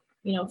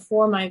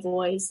 for my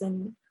voice.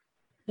 And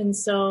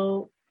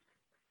so,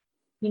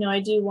 I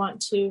do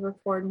want to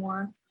record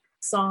more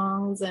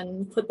songs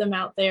and put them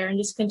out there and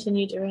just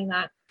continue doing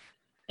that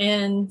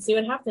and see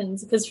what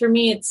happens. Because for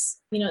me, it's,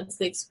 it's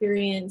the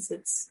experience.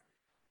 It's,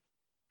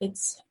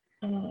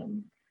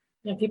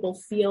 people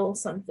feel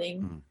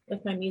something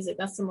with my music.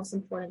 That's the most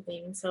important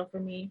thing. And so for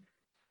me,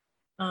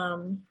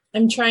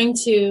 I'm trying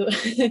to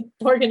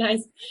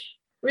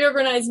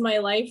reorganize my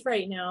life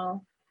right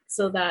now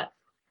so that,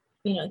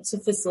 to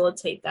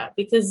facilitate that.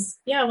 Because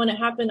when it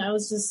happened, I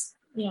was just,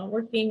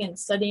 working and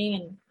studying,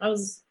 and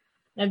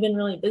I've been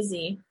really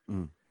busy.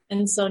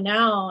 And so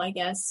now I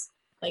guess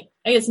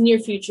near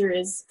future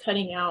is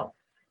cutting out,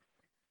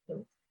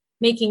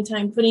 making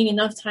time, putting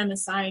enough time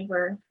aside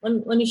where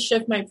let me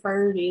shift my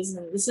priorities,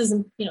 and this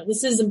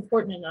is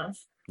important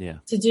enough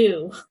to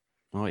do.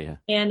 Oh yeah.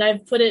 And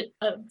I've put it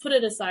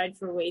aside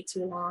for way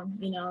too long.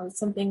 It's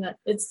something that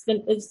it's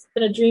been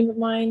a dream of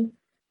mine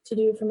to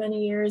do for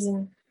many years,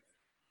 and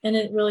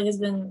it really has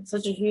been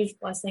such a huge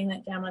blessing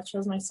that Gamma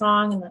chose my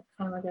song and that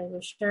Conor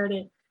McGregor shared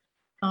it,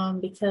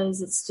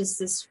 because it's just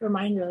this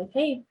reminder, like,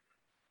 hey,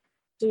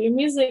 do your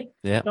music.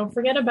 Yeah. Don't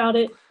forget about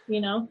it.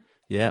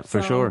 Yeah,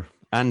 for sure.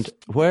 And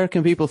where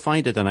can people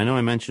find it? And I know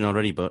I mentioned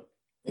already, but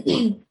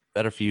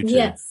better for you to.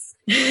 Yes.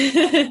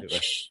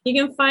 You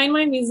can find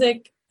my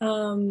music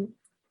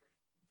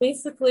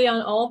basically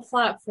on all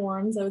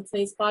platforms. I would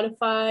say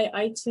Spotify,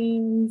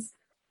 iTunes,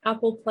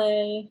 Apple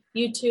Play,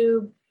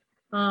 YouTube.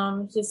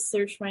 Just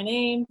search my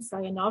name,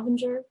 Saya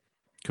Novinger.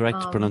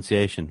 Correct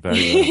pronunciation. Very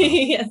well.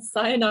 Yes,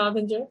 Saya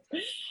Novinger.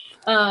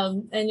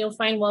 And you'll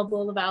find Well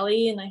Below the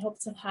Valley, and I hope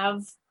to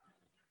have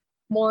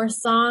more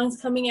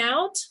songs coming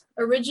out,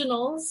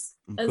 originals,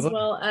 as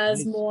well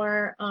as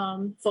more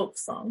folk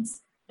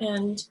songs.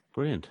 And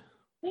brilliant.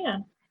 Yeah.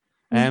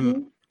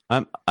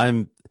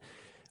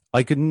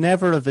 I could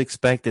never have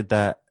expected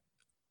that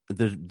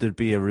there'd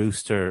be a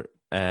rooster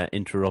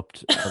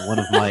interrupt one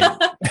of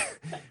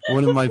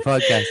my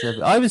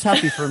podcasts. I was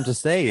happy for him to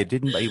stay.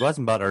 He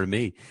wasn't bothering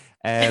me.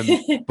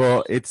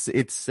 But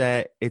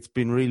it's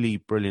been really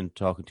brilliant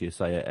talking to you,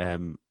 Saya.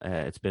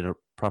 It's been a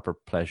proper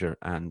pleasure,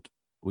 and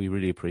we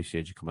really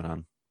appreciate you coming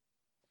on.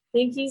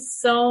 Thank you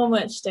so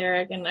much,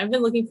 Derek. And I've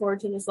been looking forward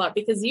to this a lot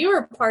because you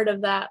were part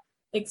of that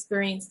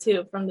experience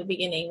too from the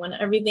beginning when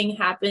everything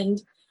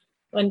happened,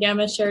 when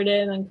Gamma shared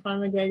it and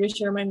Conor McGregor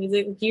shared my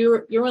music.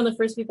 You're one of the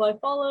first people I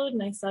followed,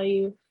 and I saw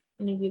you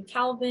interview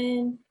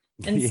Calvin.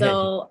 And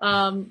so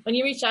when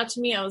you reached out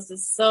to me, I was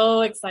just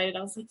so excited.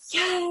 I was like,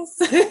 yes.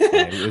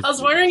 I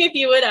was wondering if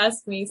you would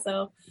ask me.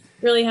 So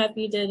really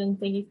happy you did, and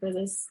thank you for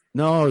this.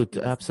 No,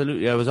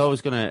 absolutely. I was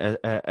always gonna,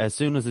 as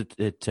soon as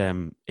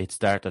it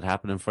started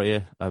happening for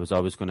you, I was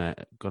always gonna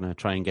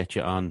try and get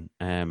you on.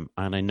 And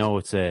I know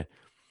it's a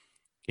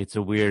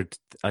weird.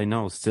 I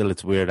know still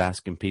it's weird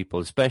asking people,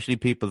 especially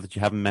people that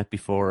you haven't met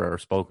before or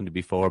spoken to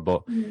before.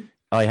 But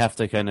I have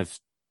to kind of.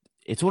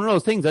 It's one of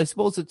those things. I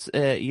suppose it's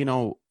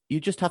you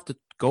just have to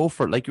go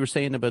for it. Like you were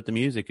saying about the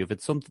music, if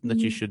it's something that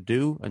you should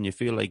do and you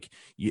feel like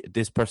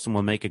this person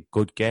will make a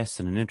good guest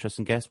and an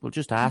interesting guest, well,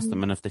 just ask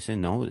them. And if they say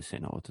no, they say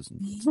no. It's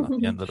not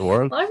the end of the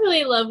world. Well, I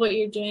really love what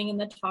you're doing and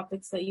the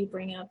topics that you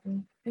bring up.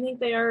 And I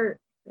think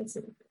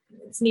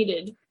it's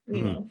needed.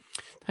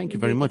 Thank you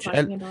very much.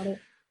 About it.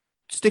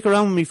 Stick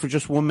around with me for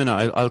just 1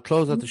 minute. I'll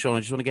close out the show. I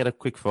just want to get a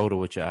quick photo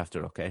with you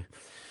after, okay?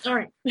 All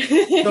right.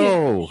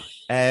 So,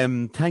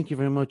 thank you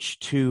very much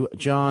to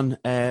John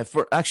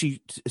for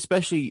actually,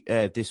 especially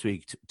this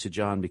week to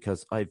John,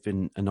 because I've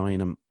been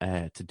annoying him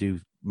to do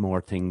more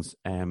things,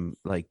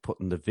 like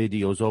putting the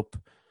videos up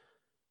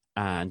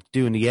and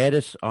doing the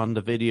edit on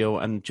the video,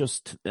 and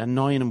just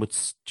annoying him with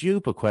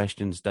stupid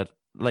questions that,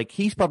 like,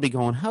 he's probably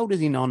going, how does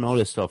he not know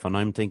this stuff? And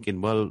I'm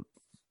thinking, well,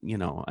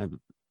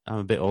 I'm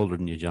a bit older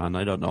than you, John.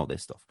 I don't know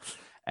this stuff.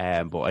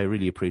 But I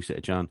really appreciate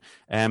it, John.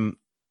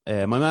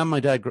 My mum, my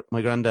dad,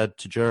 my granddad,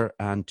 to Jer,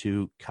 and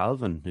to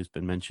Calvin, who's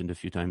been mentioned a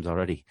few times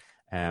already.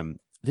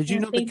 Did you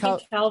know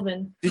that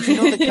Calvin? Did you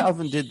know that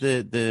Calvin did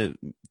the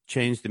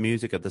change the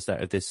music at the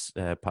start of this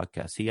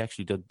podcast? He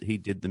actually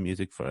did the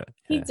music for it.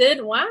 He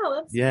did.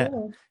 Wow, that's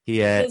cool.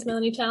 He is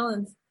Melanie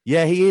Challenge.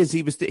 Yeah, he is.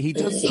 He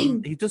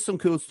does some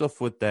cool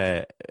stuff with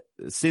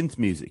synth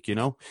music,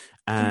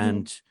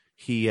 and.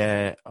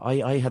 I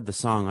had the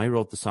song. I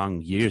wrote the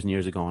song years and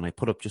years ago, and I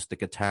put up just the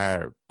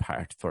guitar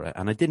part for it,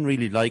 and I didn't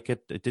really like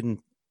it. It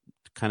didn't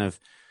kind of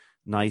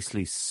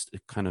nicely,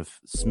 kind of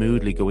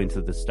smoothly go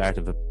into the start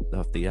of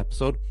the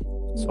episode.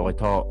 So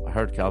I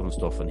heard Calvin's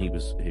stuff, and he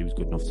was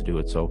good enough to do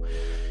it. So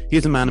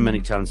he's a man of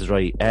many challenges,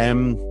 right?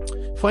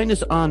 Find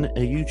us on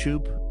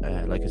YouTube.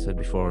 Like I said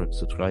before,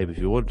 subscribe if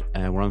you would.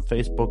 We're on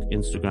Facebook,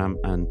 Instagram,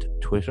 and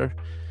Twitter.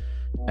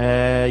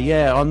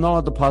 On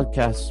all the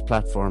podcast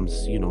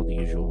platforms, the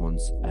usual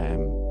ones.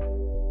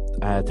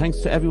 Thanks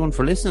to everyone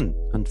for listening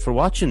and for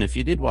watching. If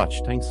you did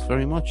watch, thanks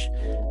very much.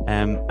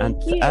 And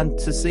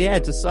to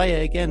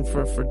Saya again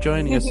for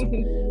joining us.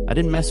 I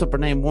didn't mess up her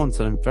name once,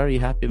 and I'm very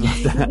happy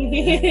about that.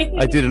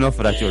 I did enough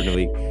of that during the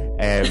week.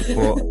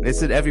 But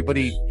listen,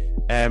 everybody,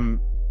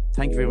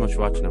 thank you very much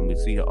for watching, and we'll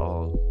see you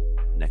all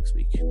next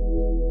week.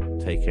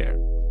 Take care.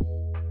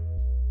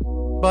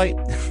 Bye.